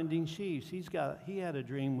brothers binding sheaves. He had a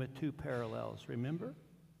dream with 2 parallels, remember?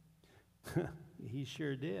 He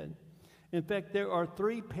sure did. In fact, there are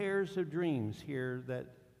 3 pairs of dreams here that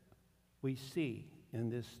we see in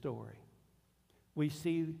this story. We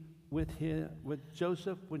see with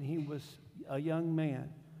Joseph when he was a young man,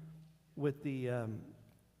 with the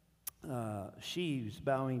sheaves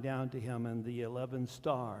bowing down to him and the 11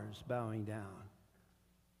 stars bowing down.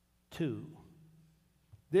 2.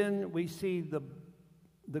 Then we see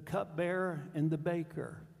the cupbearer and the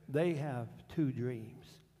baker. They have 2 dreams,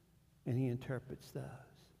 and he interprets those.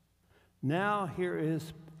 Now here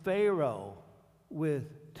is Pharaoh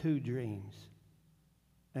with 2 dreams,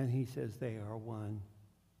 and he says they are one,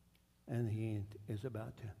 and he is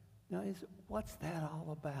about to. Now, what's that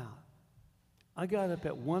all about? I got up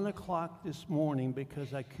at 1 o'clock this morning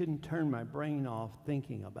because I couldn't turn my brain off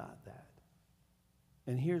thinking about that.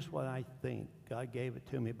 And here's what I think. God gave it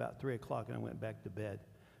to me about 3 o'clock, and I went back to bed.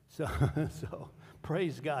 So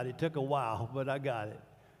praise God. It took a while, but I got it.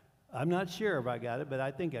 I'm not sure if I got it, but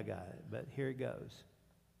I think I got it. But here it goes.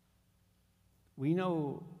 We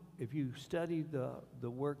know, if you study the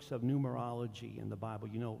works of numerology in the Bible,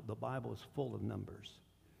 you know the Bible is full of numbers.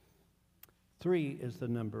 3 is the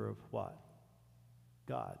number of what?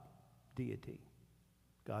 God, deity.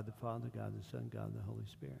 God the Father, God the Son, God the Holy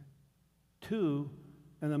Spirit. 2,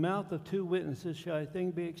 in the mouth of 2 witnesses shall a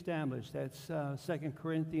thing be established. That's 2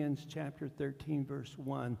 Corinthians chapter 13, verse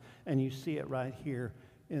 1. And you see it right here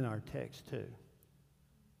in our text too.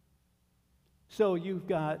 So you've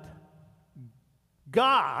got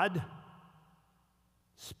God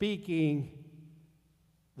speaking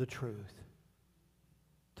the truth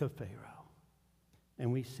to Pharaoh.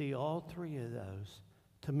 And we see all 3 of those.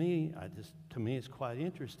 To me, it's quite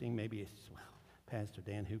interesting. Maybe it's, well, Pastor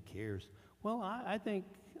Dan, who cares? Well, I think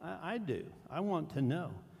I do. I want to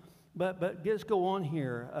know. But let's go on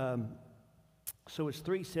here. So it's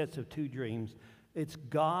 3 sets of 2 dreams. It's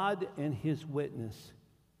God and his witness.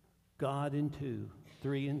 God and 2.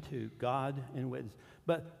 3 and 2. God and witness.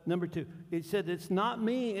 But number 2, it said, it's not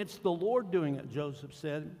me, it's the Lord doing it, Joseph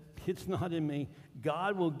said. It's not in me.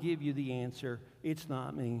 God will give you the answer. It's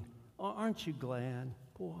not me. Aren't you glad?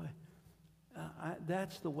 Boy,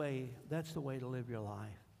 that's the way to live your life.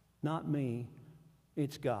 Not me,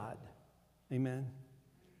 it's God. Amen.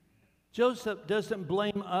 Joseph doesn't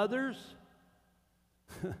blame others.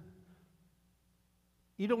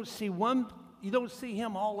 You don't see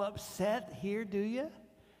him all upset here, do you?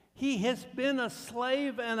 He has been a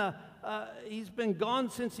slave and he's been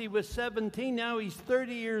gone since he was 17. Now he's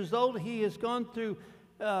 30 years old. He has gone through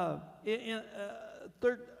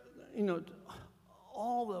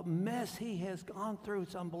all the mess he has gone through.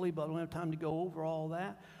 It's unbelievable. I don't have time to go over all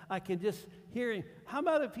that. I can just hear him. How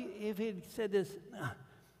about if he had said this,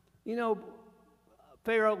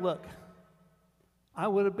 Pharaoh, look, I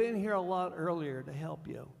would have been here a lot earlier to help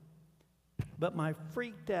you, but my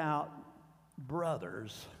freaked out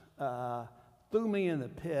brothers threw me in the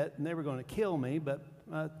pit, and they were going to kill me, but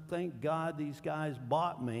thank God these guys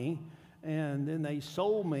bought me, and then they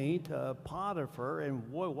sold me to Potiphar, and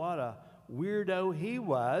boy, what a weirdo he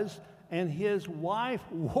was, and his wife,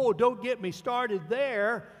 whoa, don't get me started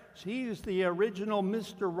there. She is the original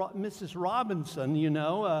Mrs. Robinson, you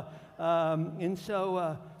know.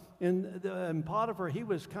 And Potiphar, he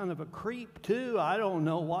was kind of a creep too. I don't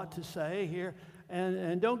know what to say here.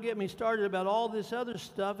 And don't get me started about all this other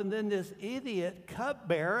stuff. And then this idiot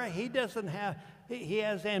cupbearer, he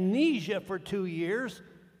has amnesia for 2 years.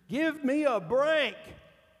 Give me a break.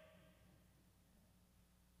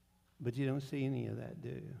 But you don't see any of that, do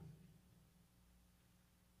you?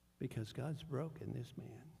 Because God's broken this man.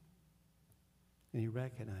 And he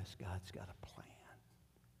recognized God's got a plan.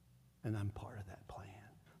 And I'm part of that plan.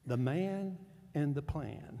 The man and the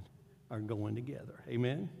plan are going together.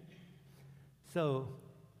 Amen? So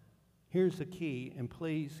here's the key, and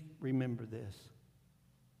please remember this.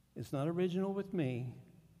 It's not original with me,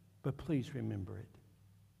 but please remember it.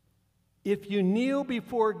 If you kneel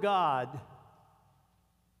before God,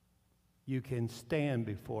 you can stand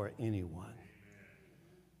before anyone.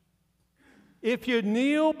 If you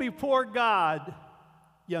kneel before God,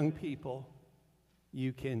 young people,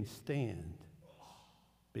 you can stand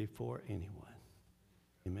before anyone.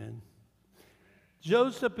 Amen.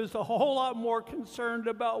 Joseph is a whole lot more concerned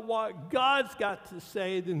about what God's got to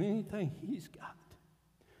say than anything he's got.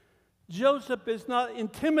 Joseph is not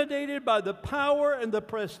intimidated by the power and the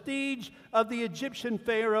prestige of the Egyptian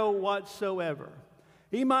Pharaoh whatsoever.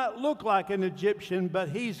 He might look like an Egyptian, but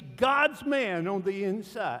he's God's man on the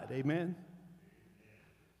inside. Amen.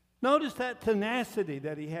 Notice that tenacity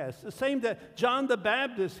that he has. The same that John the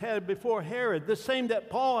Baptist had before Herod. The same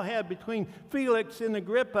that Paul had between Felix and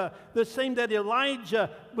Agrippa. The same that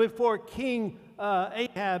Elijah before King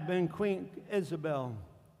Ahab and Queen Isabel.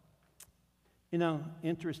 You know,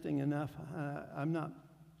 interesting enough, I'm not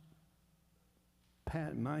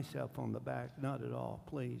patting myself on the back, not at all,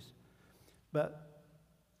 please. But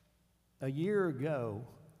a year ago,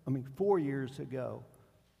 4 years ago,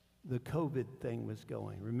 the COVID thing was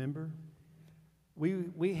going, remember?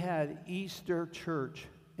 We had Easter church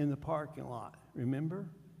in the parking lot, remember?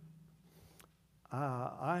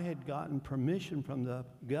 I had gotten permission from the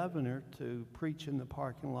governor to preach in the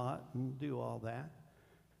parking lot and do all that.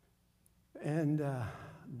 And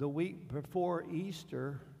the week before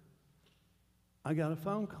Easter, I got a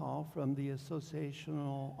phone call from the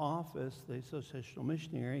associational office, the associational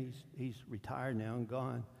missionary. He's retired now and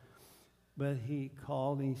gone. But he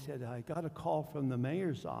called and he said, I got a call from the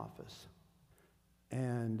mayor's office.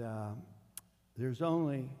 And there's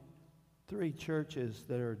only 3 churches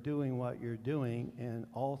that are doing what you're doing, and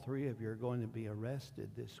all 3 of you are going to be arrested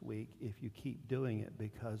this week if you keep doing it,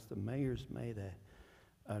 because the mayor's made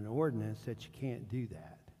an ordinance that you can't do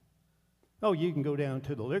that. Oh, you can go down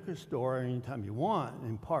to the liquor store anytime you want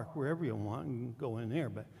and park wherever you want and go in there,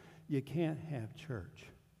 but you can't have church.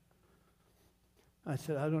 I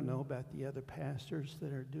said, I don't know about the other pastors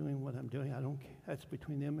that are doing what I'm doing. I don't care. That's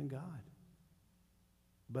between them and God.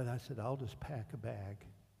 But I said, I'll just pack a bag.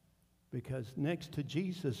 Because next to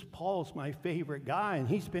Jesus, Paul's my favorite guy, and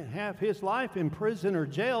he spent half his life in prison or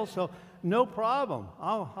jail, so no problem.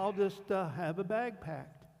 I'll just have a bag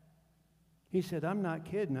packed. He said, I'm not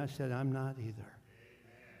kidding. I said, I'm not either.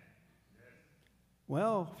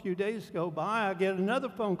 Well, a few days go by, I get another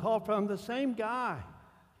phone call from the same guy.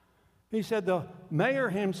 He said, the mayor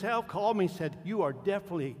himself called me and said, you are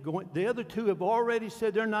definitely going. The other 2 have already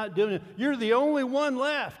said they're not doing it. You're the only one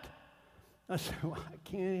left. I said, well, I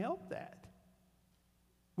can't help that.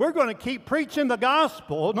 We're going to keep preaching the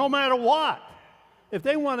gospel no matter what. If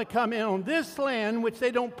they want to come in on this land, which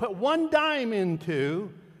they don't put 1 dime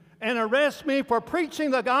into, and arrest me for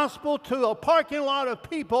preaching the gospel to a parking lot of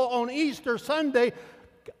people on Easter Sunday,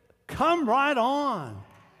 come right on.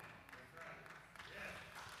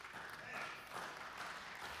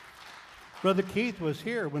 Brother Keith was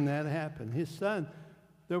here when that happened. His son,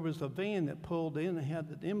 there was a van that pulled in and had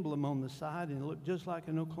the emblem on the side, and it looked just like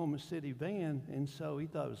an Oklahoma City van, and so he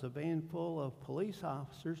thought it was a van full of police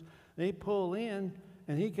officers. They pull in,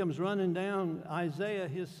 and he comes running down, Isaiah,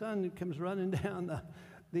 his son, comes running down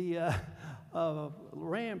the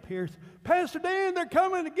ramp here. Pastor Dan, they're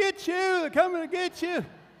coming to get you. They're coming to get you.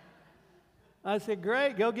 I said,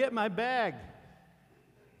 great, go get my bag.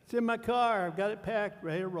 It's in my car. I've got it packed,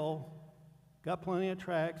 ready to roll. Got plenty of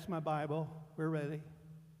tracts, my Bible. We're ready.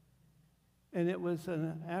 And it was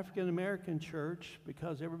an African-American church,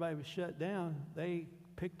 because everybody was shut down. They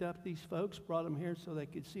picked up these folks, brought them here so they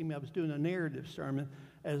could see me. I was doing a narrative sermon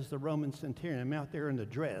as the Roman centurion. I'm out there in a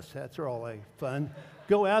dress. That's all fun.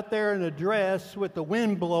 Go out there in a dress with the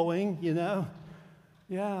wind blowing, you know.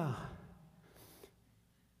 Yeah.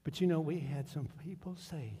 But you know, we had some people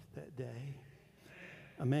saved that day.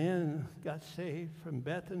 A man got saved from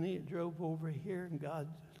Bethany, drove over here, and God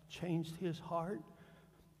changed his heart.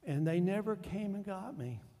 And they never came and got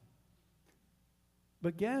me.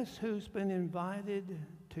 But guess who's been invited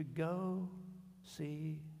to go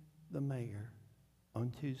see the mayor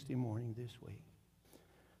on Tuesday morning this week?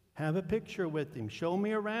 Have a picture with him. Show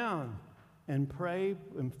me around and pray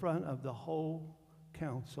in front of the whole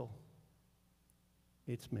council.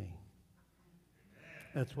 It's me.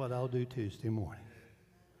 That's what I'll do Tuesday morning.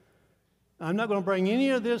 I'm not going to bring any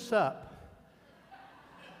of this up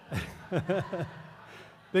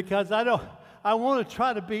because I want to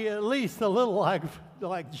try to be at least a little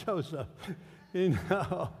like Joseph, you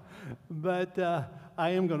know. But I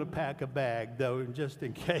am going to pack a bag, though, just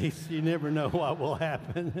in case. You never know what will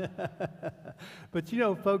happen. But, you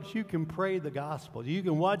know, folks, you can pray the gospel. You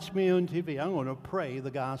can watch me on TV. I'm going to pray the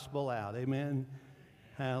gospel out. Amen.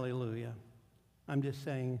 Hallelujah. I'm just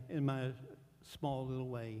saying, in my small little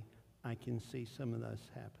way, I can see some of this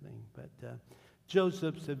happening. But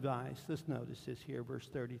Joseph's advice, let's notice this here, verse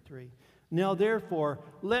 33. Now, therefore,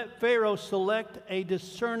 let Pharaoh select a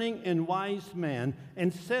discerning and wise man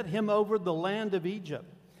and set him over the land of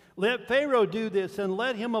Egypt. Let Pharaoh do this, and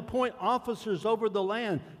let him appoint officers over the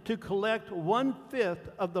land to collect 1/5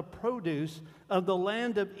 of the produce of the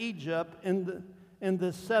land of Egypt in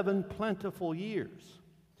the 7 plentiful years.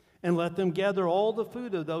 And let them gather all the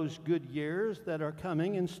food of those good years that are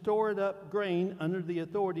coming and store it up grain under the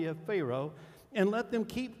authority of Pharaoh, and let them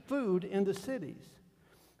keep food in the cities.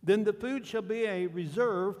 Then the food shall be a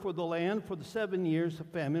reserve for the land for the 7 years of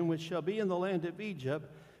famine, which shall be in the land of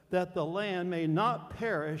Egypt, that the land may not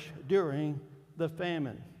perish during the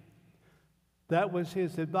famine. That was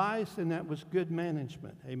his advice, and that was good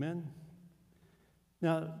management. Amen?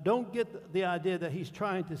 Now, don't get the idea that he's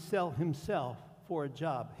trying to sell himself for a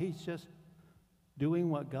job. He's just doing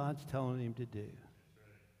what God's telling him to do.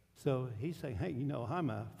 So he's saying, hey, you know, I'm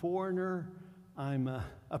a foreigner. I'm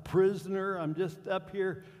a prisoner. I'm just up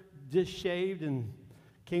here, just shaved, and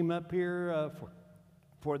came up here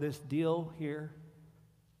for this deal here.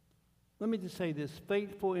 Let me just say this.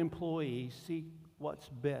 Faithful employees seek what's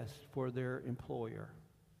best for their employer.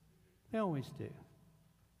 They always do.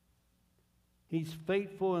 He's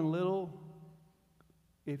faithful in little.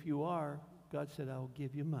 If you are, God said, I will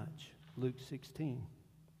give you much. Luke 16.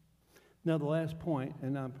 Now the last point,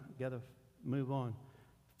 and I've got to move on.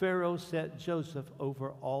 Pharaoh set Joseph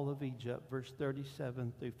over all of Egypt, verse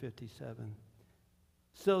 37 through 57.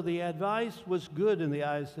 So the advice was good in the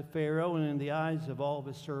eyes of Pharaoh and in the eyes of all of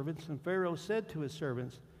his servants. And Pharaoh said to his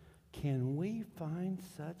servants, can we find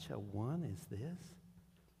such a one as this?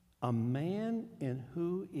 A man in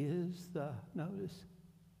who is notice,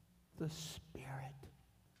 the Spirit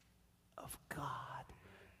of God.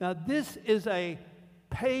 Now this is a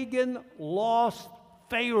pagan, lost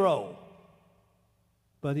Pharaoh.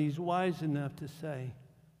 But he's wise enough to say,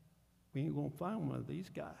 we ain't going to find one of these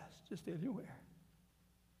guys just anywhere.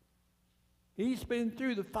 He's been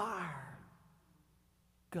through the fire.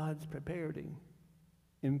 God's prepared him.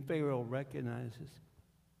 And Pharaoh recognizes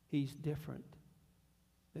he's different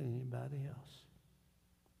than anybody else.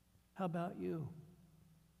 How about you?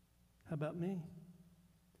 How about me?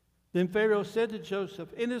 Then Pharaoh said to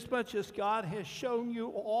Joseph, inasmuch as God has shown you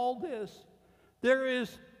all this, there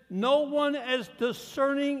is no one as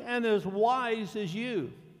discerning and as wise as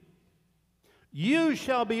you. You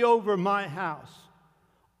shall be over my house,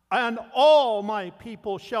 and all my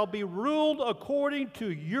people shall be ruled according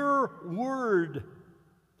to your word.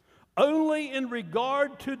 Only in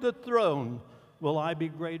regard to the throne will I be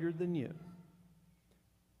greater than you.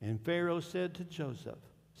 And Pharaoh said to Joseph,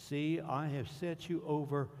 see, I have set you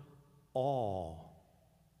over all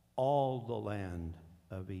the land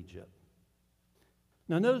of Egypt.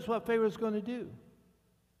 Now notice what Pharaoh's going to do.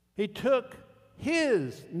 He took he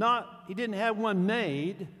didn't have one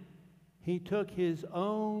made. He took his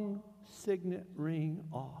own signet ring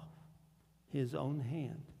off his own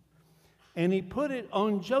hand. And he put it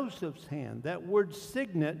on Joseph's hand. That word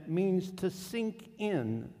signet means to sink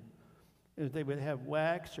in. They would have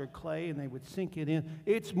wax or clay and they would sink it in.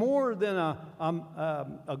 It's more than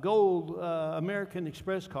a gold American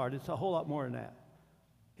Express card. It's a whole lot more than that.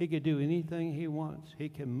 He could do anything he wants. He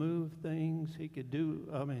can move things. He could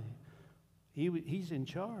do, he's in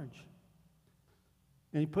charge.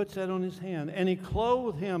 And he puts that on his hand. And he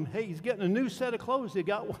clothed him. Hey, he's getting a new set of clothes. He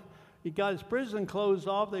got his prison clothes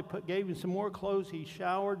off. They gave him some more clothes. He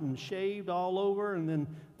showered and shaved all over. And then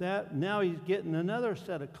now he's getting another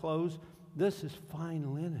set of clothes. This is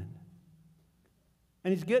fine linen.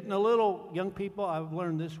 And he's getting a little, young people, I've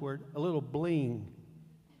learned this word, a little bling.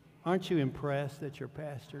 Aren't you impressed that your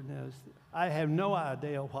pastor knows? I have no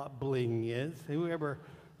idea what bling is. Whoever,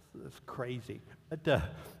 it's crazy. But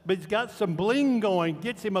he's got some bling going,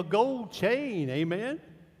 gets him a gold chain, amen?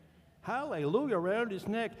 Hallelujah, around his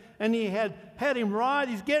neck. And he had him ride.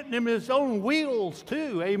 He's getting him his own wheels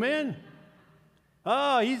too, amen?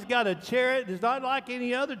 Oh, he's got a chariot. It's not like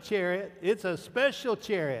any other chariot. It's a special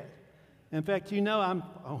chariot. In fact, I'm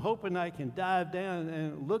hoping I can dive down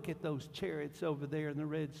and look at those chariots over there in the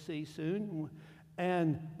Red Sea soon.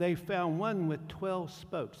 And they found one with 12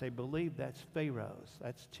 spokes. They believe that's Pharaoh's.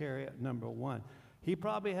 That's chariot number 1. He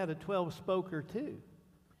probably had a 12-spoker too,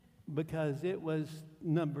 because it was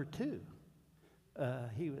number 2.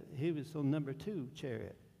 He was on number 2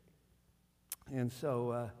 chariot. And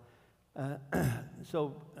so,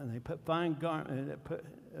 and they put fine garment.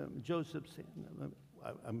 Joseph's.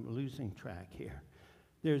 I'm losing track here.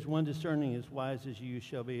 There's one discerning as wise as you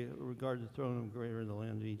shall be, regarded the throne of greater in the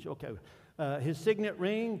land of Egypt. Okay. His signet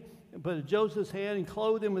ring, put Joseph's hand and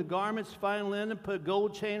clothed him with garments, fine linen, put a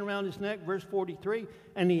gold chain around his neck, verse 43.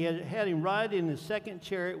 And he had him ride in his second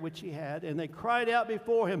chariot, which he had, and they cried out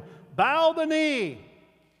before him, bow the knee.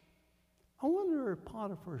 I wonder if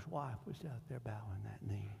Potiphar's wife was out there bowing that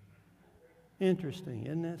knee. Interesting,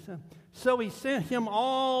 isn't that something? So he sent him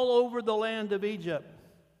all over the land of Egypt.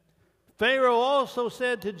 Pharaoh also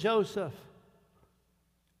said to Joseph,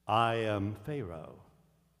 I am Pharaoh,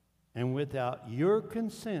 and without your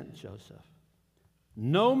consent, Joseph,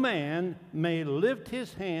 no man may lift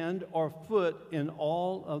his hand or foot in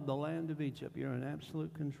all of the land of Egypt. You're in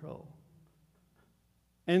absolute control.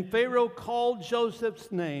 And Pharaoh called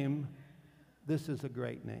Joseph's name, this is a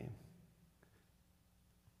great name,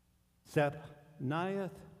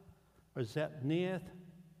 Zepniath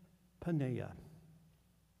Paneah,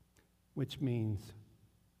 which means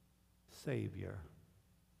Savior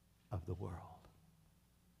of the world.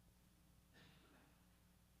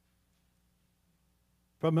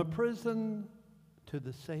 From a prison to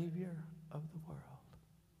the Savior of the world.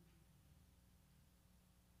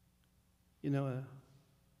 You know,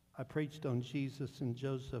 I preached on Jesus and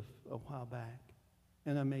Joseph a while back,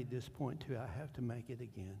 and I made this point too. I have to make it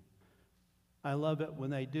again. I love it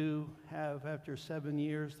when they do have, after 7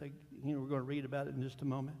 years, we're going to read about it in just a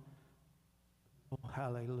moment. Oh,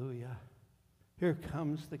 hallelujah. Here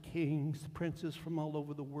comes the kings, the princes from all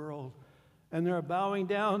over the world, and they're bowing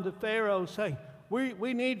down to Pharaoh saying,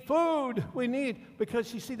 we need food,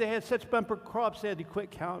 because you see they had such bumper crops, they had to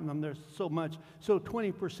quit counting them, there's so much. So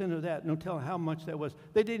 20% of that, no telling how much that was.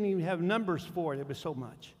 They didn't even have numbers for it was so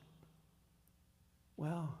much.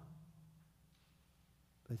 Well,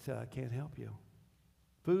 they said, I can't help you.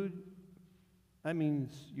 Food, that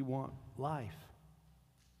means you want life.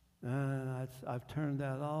 I've turned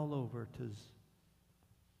that all over to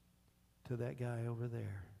that guy over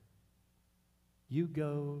there. You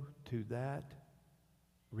go to that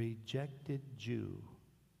rejected Jew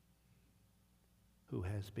who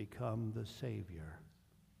has become the Savior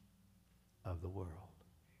of the world.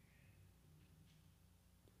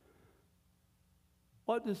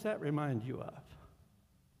 What does that remind you of?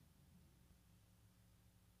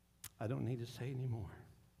 I don't need to say anymore.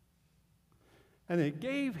 And they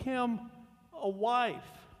gave him a wife,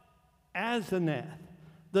 Asenath,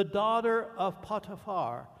 the daughter of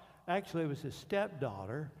Potiphar. Actually, it was his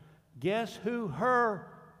stepdaughter. Guess who her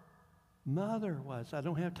mother was? I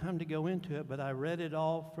don't have time to go into it, but I read it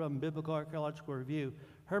all from Biblical Archaeological Review.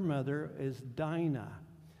 Her mother is Dinah.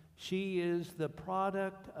 She is the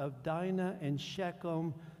product of Dinah and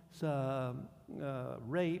Shechem's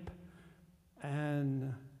rape,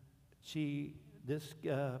 and this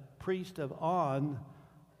priest of On,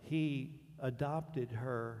 he adopted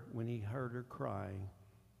her when he heard her crying.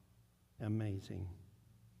 Amazing.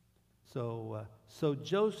 So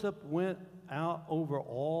Joseph went out over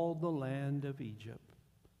all the land of Egypt.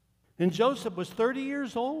 And Joseph was 30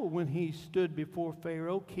 years old when he stood before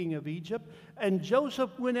Pharaoh, king of Egypt. And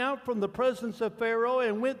Joseph went out from the presence of Pharaoh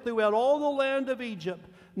and went throughout all the land of Egypt.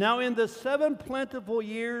 Now in the 7 plentiful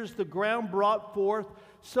years the ground brought forth,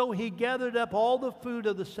 so he gathered up all the food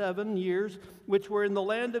of the 7 years which were in the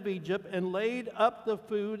land of Egypt, and laid up the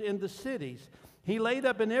food in the cities. He laid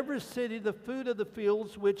up in every city the food of the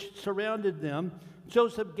fields which surrounded them.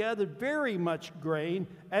 Joseph gathered very much grain,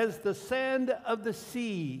 as the sand of the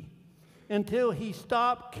sea, until he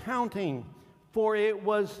stopped counting, for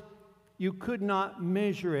you could not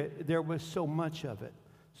measure it. There was so much of it.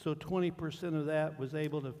 So 20% of that was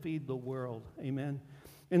able to feed the world. Amen.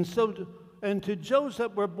 And to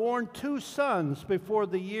Joseph were born 2 sons before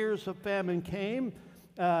the years of famine came.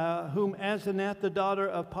 whom Asenath, the daughter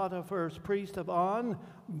of Potiphar's priest of On,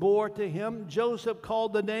 bore to him. Joseph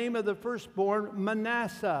called the name of the firstborn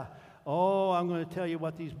Manasseh. Oh, I'm going to tell you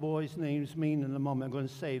what these boys' names mean in a moment. I'm going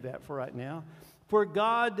to save that for right now. For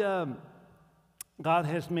God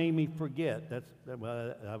has made me forget.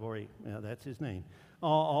 That's his name.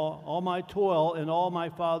 All my toil in all my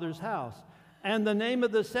father's house. And the name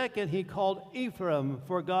of the second he called Ephraim,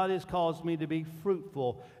 for God has caused me to be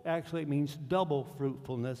fruitful. Actually, it means double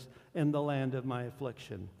fruitfulness in the land of my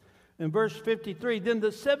affliction. In verse 53, then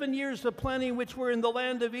the 7 years of plenty which were in the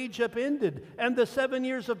land of Egypt ended, and the 7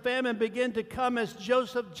 years of famine began to come as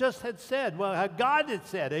Joseph just had said. Well, how God had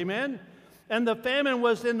said, amen? And the famine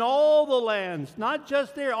was in all the lands, not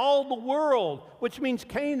just there, all the world, which means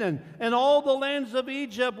Canaan. And all the lands of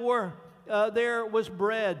Egypt were, there was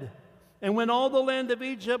bread. And when all the land of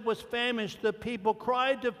Egypt was famished, the people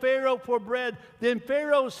cried to Pharaoh for bread. Then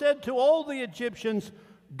Pharaoh said to all the Egyptians,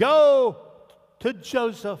 go to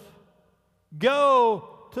Joseph.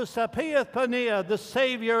 Go to Sapiath-Paneah, the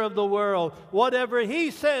Savior of the world. Whatever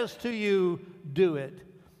he says to you, do it.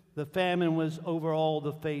 The famine was over all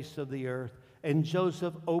the face of the earth. And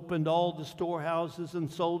Joseph opened all the storehouses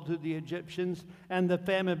and sold to the Egyptians, and the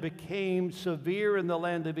famine became severe in the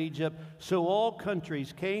land of Egypt. So all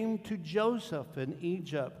countries came to Joseph in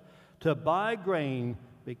Egypt to buy grain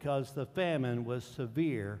because the famine was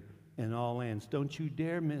severe in all lands. Don't you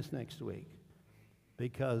dare miss next week,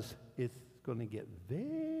 because it's going to get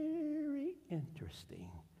very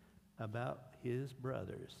interesting about his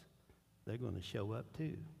brothers. They're going to show up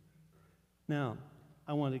too. Now,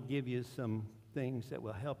 I want to give you some things that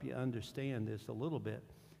will help you understand this a little bit.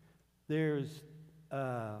 There's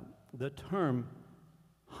the term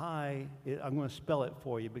high, I'm going to spell it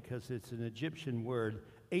for you because it's an Egyptian word,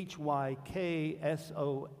 Hyksos,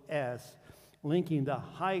 linking the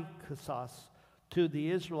Hyksos to the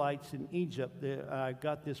Israelites in Egypt. I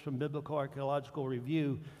got this from Biblical Archaeological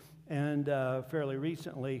Review, and fairly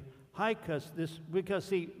recently. Hyksos, because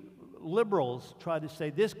see, liberals try to say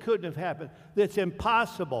this couldn't have happened. That's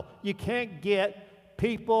impossible. You can't get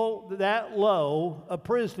people that low, a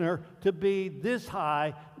prisoner, to be this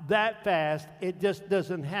high, that fast. It just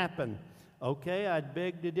doesn't happen. Okay, I'd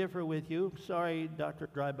beg to differ with you. Sorry, Dr.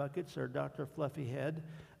 Dry Buckets or Dr. Fluffy Head.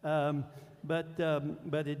 But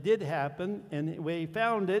it did happen, and we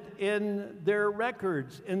found it in their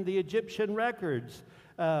records, in the Egyptian records.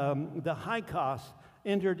 The Hyksos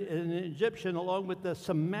entered in Egyptian along with the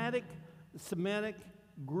Semitic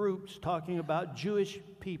groups talking about Jewish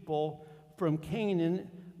people from Canaan,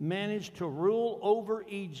 managed to rule over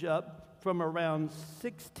Egypt from around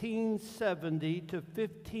 1670 to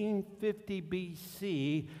 1550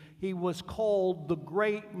 BC. He was called the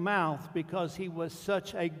Great Mouth because he was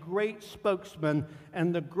such a great spokesman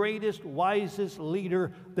and the greatest, wisest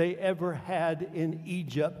leader they ever had in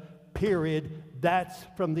Egypt, period. That's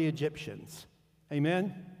from the Egyptians.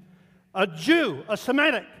 Amen? A Jew, a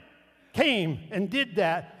Semitic, came and did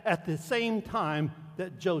that at the same time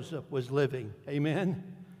that Joseph was living. Amen?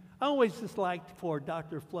 I always just liked for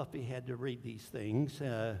Dr. Fluffyhead to read these things.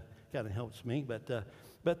 Kind of helps me,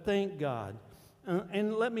 but thank God.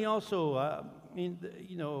 And let me also,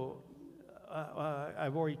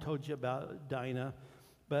 I've already told you about Dinah,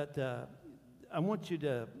 but I want you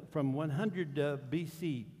to, from 100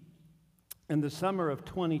 BC, in the summer of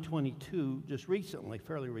 2022, just recently,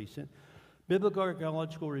 fairly recent, Biblical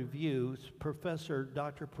Archaeological Review's Professor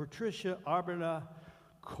Dr. Patricia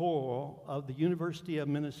Arbana-Coral of the University of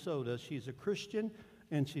Minnesota, she's a Christian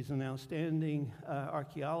and she's an outstanding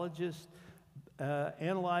archaeologist,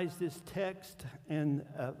 analyzed this text and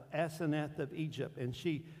Asenath of Egypt. And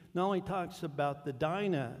she not only talks about the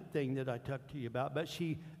Dinah thing that I talked to you about, but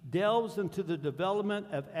she delves into the development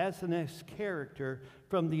of Asenath's character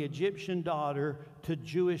from the Egyptian daughter to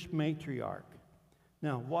Jewish matriarch.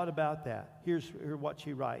 Now, what about that? Here's what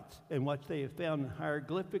she writes, and what they have found in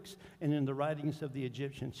hieroglyphics and in the writings of the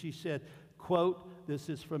Egyptians. She said, quote, this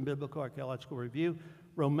is from Biblical Archaeological Review,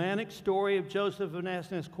 romantic story of Joseph and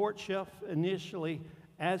Asenath's courtship. Initially,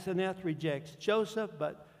 Asenath rejects Joseph,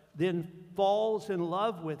 but then falls in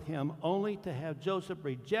love with him, only to have Joseph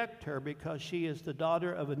reject her because she is the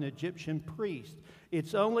daughter of an Egyptian priest.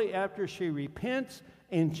 It's only after she repents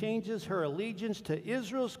and changes her allegiance to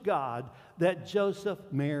Israel's God that Joseph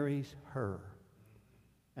marries her.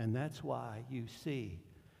 And that's why you see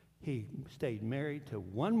he stayed married to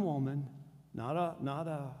one woman, not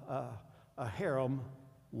a harem,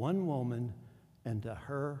 one woman, and to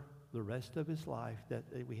her the rest of his life that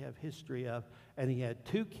we have history of. And he had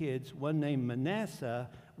two kids, one named Manasseh,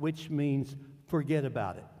 which means forget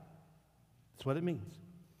about it. That's what it means.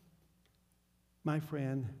 My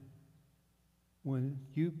friend, when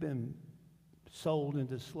you've been sold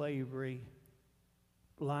into slavery,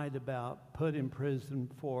 lied about, put in prison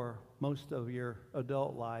for most of your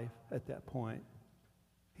adult life at that point,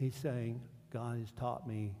 he's saying, God has taught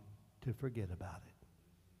me to forget about it.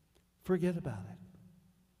 Forget about it.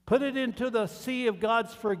 Put it into the sea of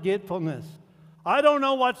God's forgetfulness. I don't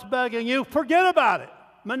know what's bugging you. Forget about it.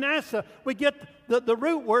 Manasseh, we get the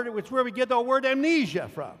root word, which is where we get our word amnesia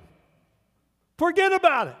from. Forget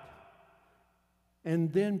about it.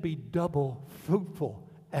 And then be double fruitful,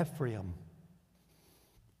 Ephraim.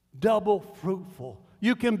 Double fruitful.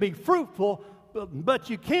 You can be fruitful, but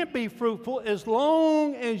you can't be fruitful as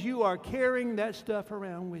long as you are carrying that stuff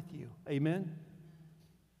around with you. Amen?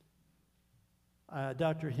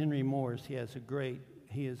 Dr. Henry Morris, he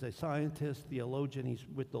is a scientist, theologian. He's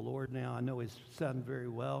with the Lord now. I know his son very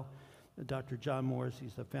well. Dr. John Morris,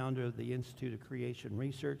 he's the founder of the Institute of Creation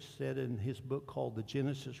Research, said in his book called The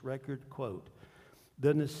Genesis Record, quote,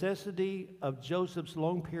 "The necessity of Joseph's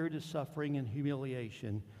long period of suffering and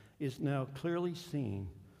humiliation is now clearly seen.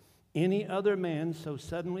 Any other man so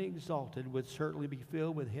suddenly exalted would certainly be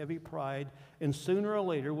filled with heavy pride and sooner or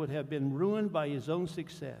later would have been ruined by his own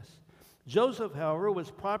success. Joseph, however,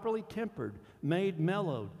 was properly tempered, made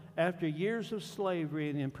mellowed, after years of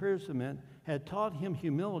slavery and imprisonment had taught him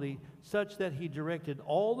humility such that he directed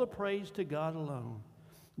all the praise to God alone.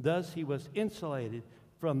 Thus he was insulated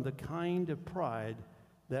from the kind of pride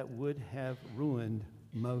that would have ruined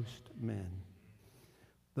most men."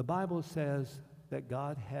 The Bible says that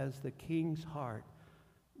God has the king's heart.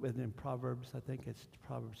 Within Proverbs, I think it's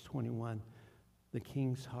Proverbs 21, the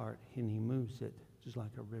king's heart, and he moves it just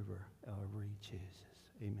like a river however he chooses.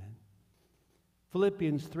 Amen.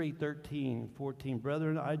 Philippians 3:13, 14.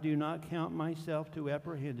 "Brethren, I do not count myself to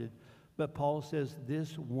apprehended," but Paul says,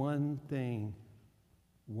 "This one thing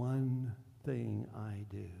I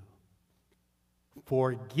do.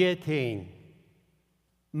 Forgetting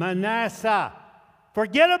Manasseh."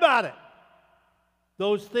 Forget about it.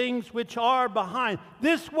 Those things which are behind.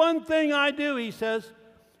 "This one thing I do," he says,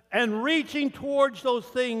 "and reaching towards those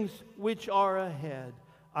things which are ahead,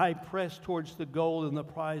 I press towards the goal and the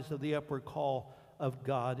prize of the upward call of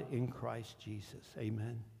God in Christ Jesus."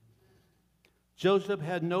 Amen. Joseph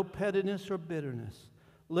had no pettiness or bitterness.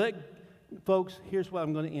 Folks, here's what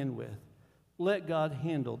I'm going to end with. Let God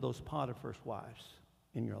handle those Potiphar's wives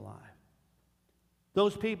in your life.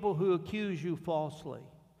 Those people who accuse you falsely.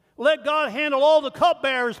 Let God handle all the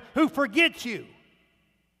cupbearers who forget you.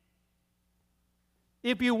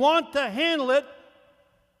 If you want to handle it,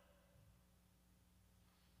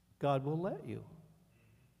 God will let you.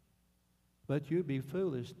 But you'd be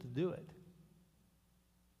foolish to do it.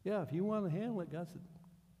 Yeah, if you want to handle it, God said,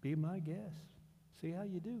 be my guest. See how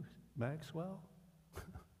you do, Maxwell.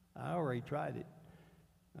 I already tried it.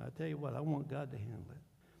 I tell you what, I want God to handle it.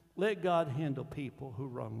 Let God handle people who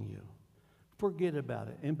wrong you. Forget about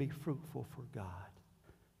it and be fruitful for God.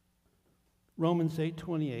 Romans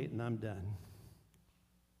 8:28, and I'm done.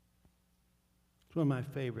 It's one of my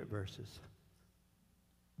favorite verses.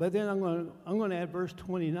 But then I'm going to add verse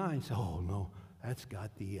 29. So, oh no, that's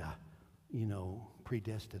got the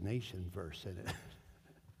predestination verse in it.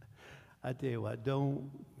 I tell you what,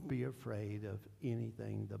 don't be afraid of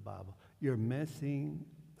anything the Bible. You're missing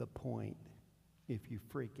the point if you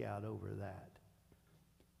freak out over that.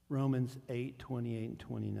 Romans 8:28 and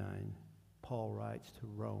 29, Paul writes to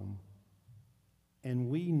Rome, and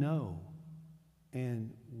we know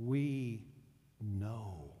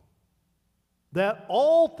that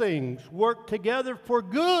all things work together for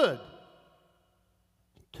good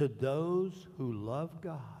to those who love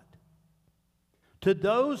God, to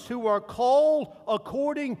those who are called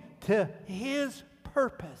according to His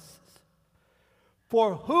purpose.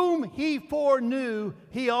 For whom He foreknew,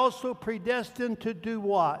 He also predestined to do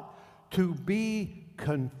what? To be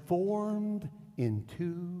conformed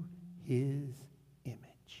into His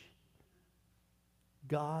image.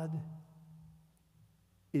 God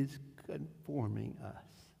is conforming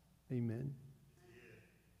us. Amen.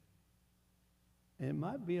 And it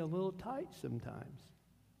might be a little tight sometimes.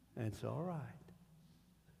 And it's all right.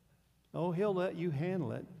 Oh, He'll let you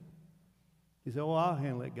handle it. You say, oh, I'll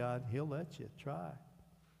handle it, God. He'll let you try.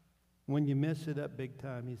 When you mess it up big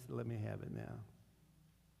time, He said, let me have it now.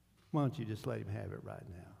 Why don't you just let Him have it right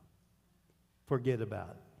now? Forget about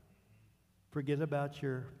it. Forget about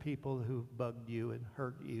your people who bugged you and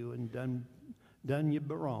hurt you and done you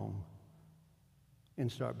wrong.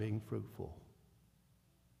 And start being fruitful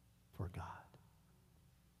for God.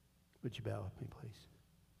 Would you bow with me, please?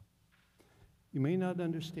 You may not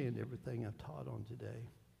understand everything I've taught on today,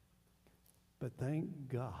 but thank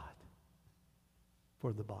God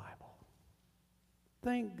for the Bible.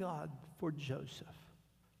 Thank God for Joseph.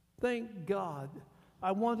 Thank God.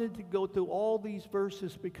 I wanted to go through all these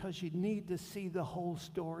verses because you need to see the whole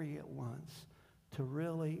story at once to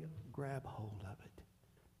really grab hold of it.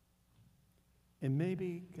 And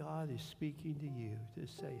maybe God is speaking to you to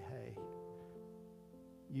say, hey,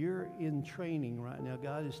 you're in training right now.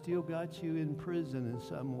 God has still got you in prison in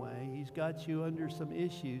some way. He's got you under some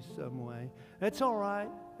issues some way. That's all right.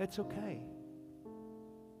 That's okay.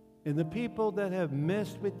 And the people that have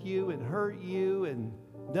messed with you and hurt you and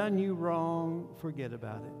done you wrong, forget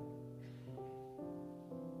about it.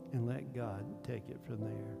 And let God take it from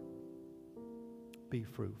there. Be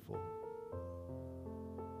fruitful.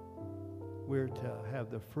 We're to have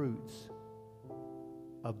the fruits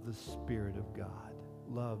of the Spirit of God.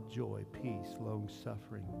 Love, joy, peace,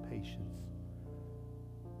 long-suffering, patience.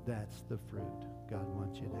 That's the fruit God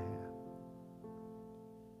wants you to have.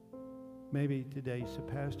 Maybe today you say,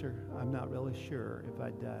 Pastor, I'm not really sure if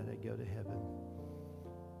I died, I'd go to heaven.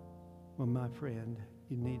 Well, my friend,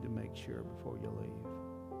 you need to make sure before you leave.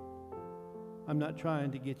 I'm not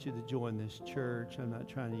trying to get you to join this church. I'm not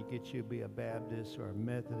trying to get you to be a Baptist or a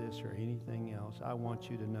Methodist or anything else. I want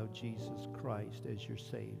you to know Jesus Christ as your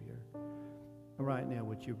Savior. And right now,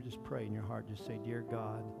 would you just pray in your heart, just say, Dear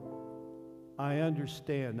God, I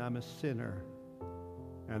understand I'm a sinner.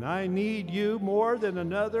 And I need you more than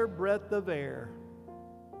another breath of air.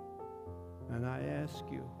 And I ask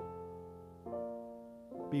you,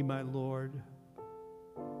 be my Lord,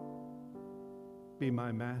 be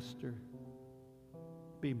my Master,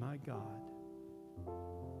 be my God.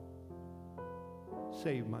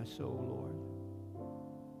 Save my soul,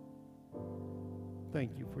 Lord.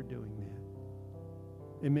 Thank you for doing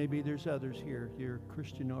that. And maybe there's others here, you're a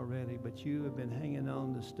Christian already, but you have been hanging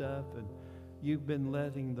on to stuff and you've been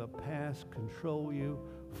letting the past control you.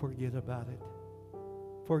 Forget about it.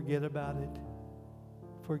 Forget about it.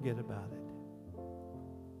 Forget about it.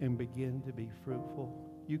 And begin to be fruitful.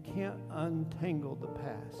 You can't untangle the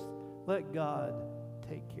past. Let God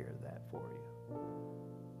take care of that for you.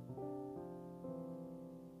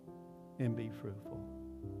 And be fruitful.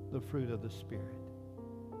 The fruit of the Spirit.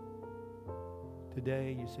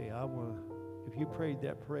 Today you say, if you prayed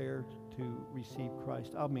that prayer to receive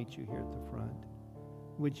Christ, I'll meet you here at the front.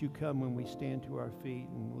 Would you come when we stand to our feet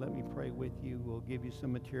and let me pray with you? We'll give you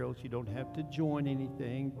some materials. You don't have to join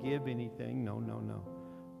anything, give anything. No.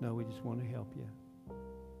 No, we just want to help you.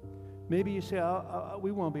 Maybe you say,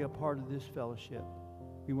 we want to be a part of this fellowship.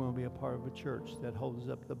 We want to be a part of a church that holds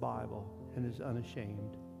up the Bible and is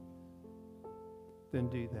unashamed. Then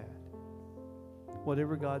do that.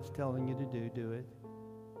 Whatever God's telling you to do, do it.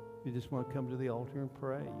 You just want to come to the altar and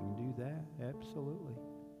pray, you can do that. Absolutely.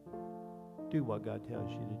 Do what God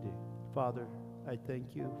tells you to do. Father, I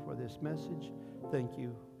thank you for this message. Thank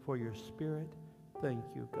you for your Spirit. Thank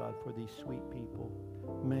you, God, for these sweet people.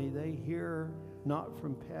 May they hear not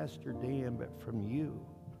from Pastor Dan, but from you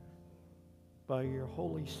by your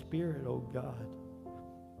Holy Spirit, oh God.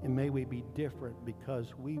 And may we be different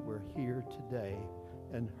because we were here today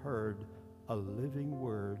and heard a living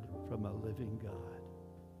word from a living God.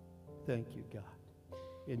 Thank you, God.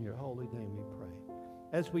 In your holy name we pray.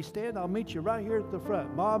 As we stand, I'll meet you right here at the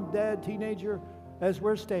front. Mom, Dad, teenager, as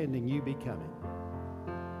we're standing, you be coming.